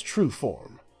Grimmaw's true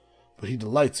form, but he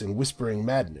delights in whispering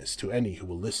madness to any who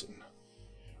will listen.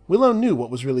 Willow knew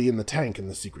what was really in the tank in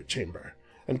the secret chamber,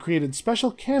 and created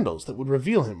special candles that would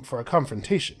reveal him for a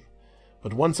confrontation,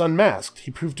 but once unmasked,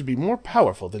 he proved to be more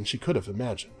powerful than she could have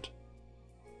imagined.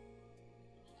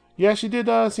 Yeah, she did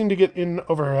seem to get in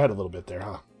over her head a little bit there,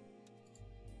 huh?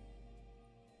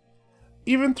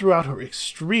 Even throughout her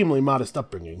extremely modest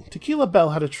upbringing, Tequila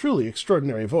Belle had a truly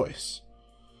extraordinary voice.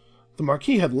 The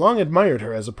Marquis had long admired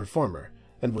her as a performer,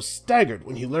 and was staggered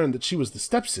when he learned that she was the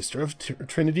stepsister of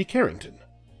Trinity Carrington.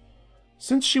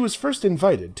 Since she was first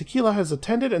invited, Tequila has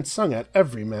attended and sung at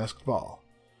every masked ball.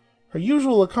 Her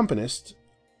usual accompanist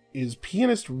is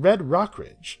pianist Red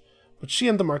Rockridge, but she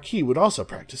and the Marquis would also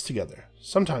practice together,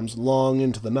 sometimes long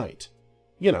into the night.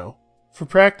 You know, for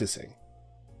practicing.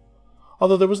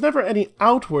 Although there was never any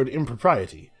outward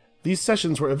impropriety, these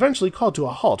sessions were eventually called to a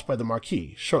halt by the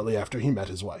Marquis shortly after he met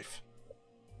his wife.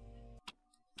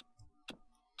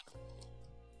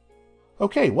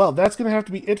 Okay, well, that's going to have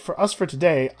to be it for us for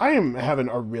today. I am having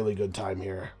a really good time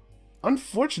here.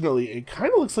 Unfortunately, it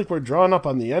kind of looks like we're drawing up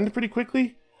on the end pretty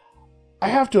quickly. I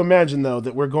have to imagine, though,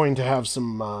 that we're going to have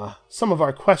some of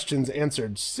our questions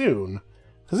answered soon.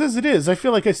 Because as it is, I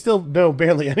feel like I still know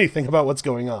barely anything about what's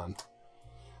going on.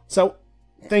 So,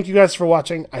 thank you guys for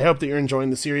watching. I hope that you're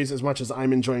enjoying the series as much as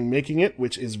I'm enjoying making it,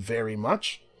 which is very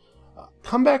much.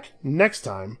 Come back next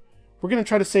time. We're going to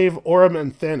try to save Aurum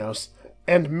and Thanos,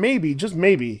 and maybe, just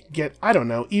maybe, get, I don't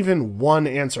know, even one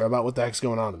answer about what the heck's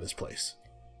going on in this place.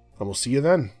 And we'll see you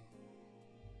then.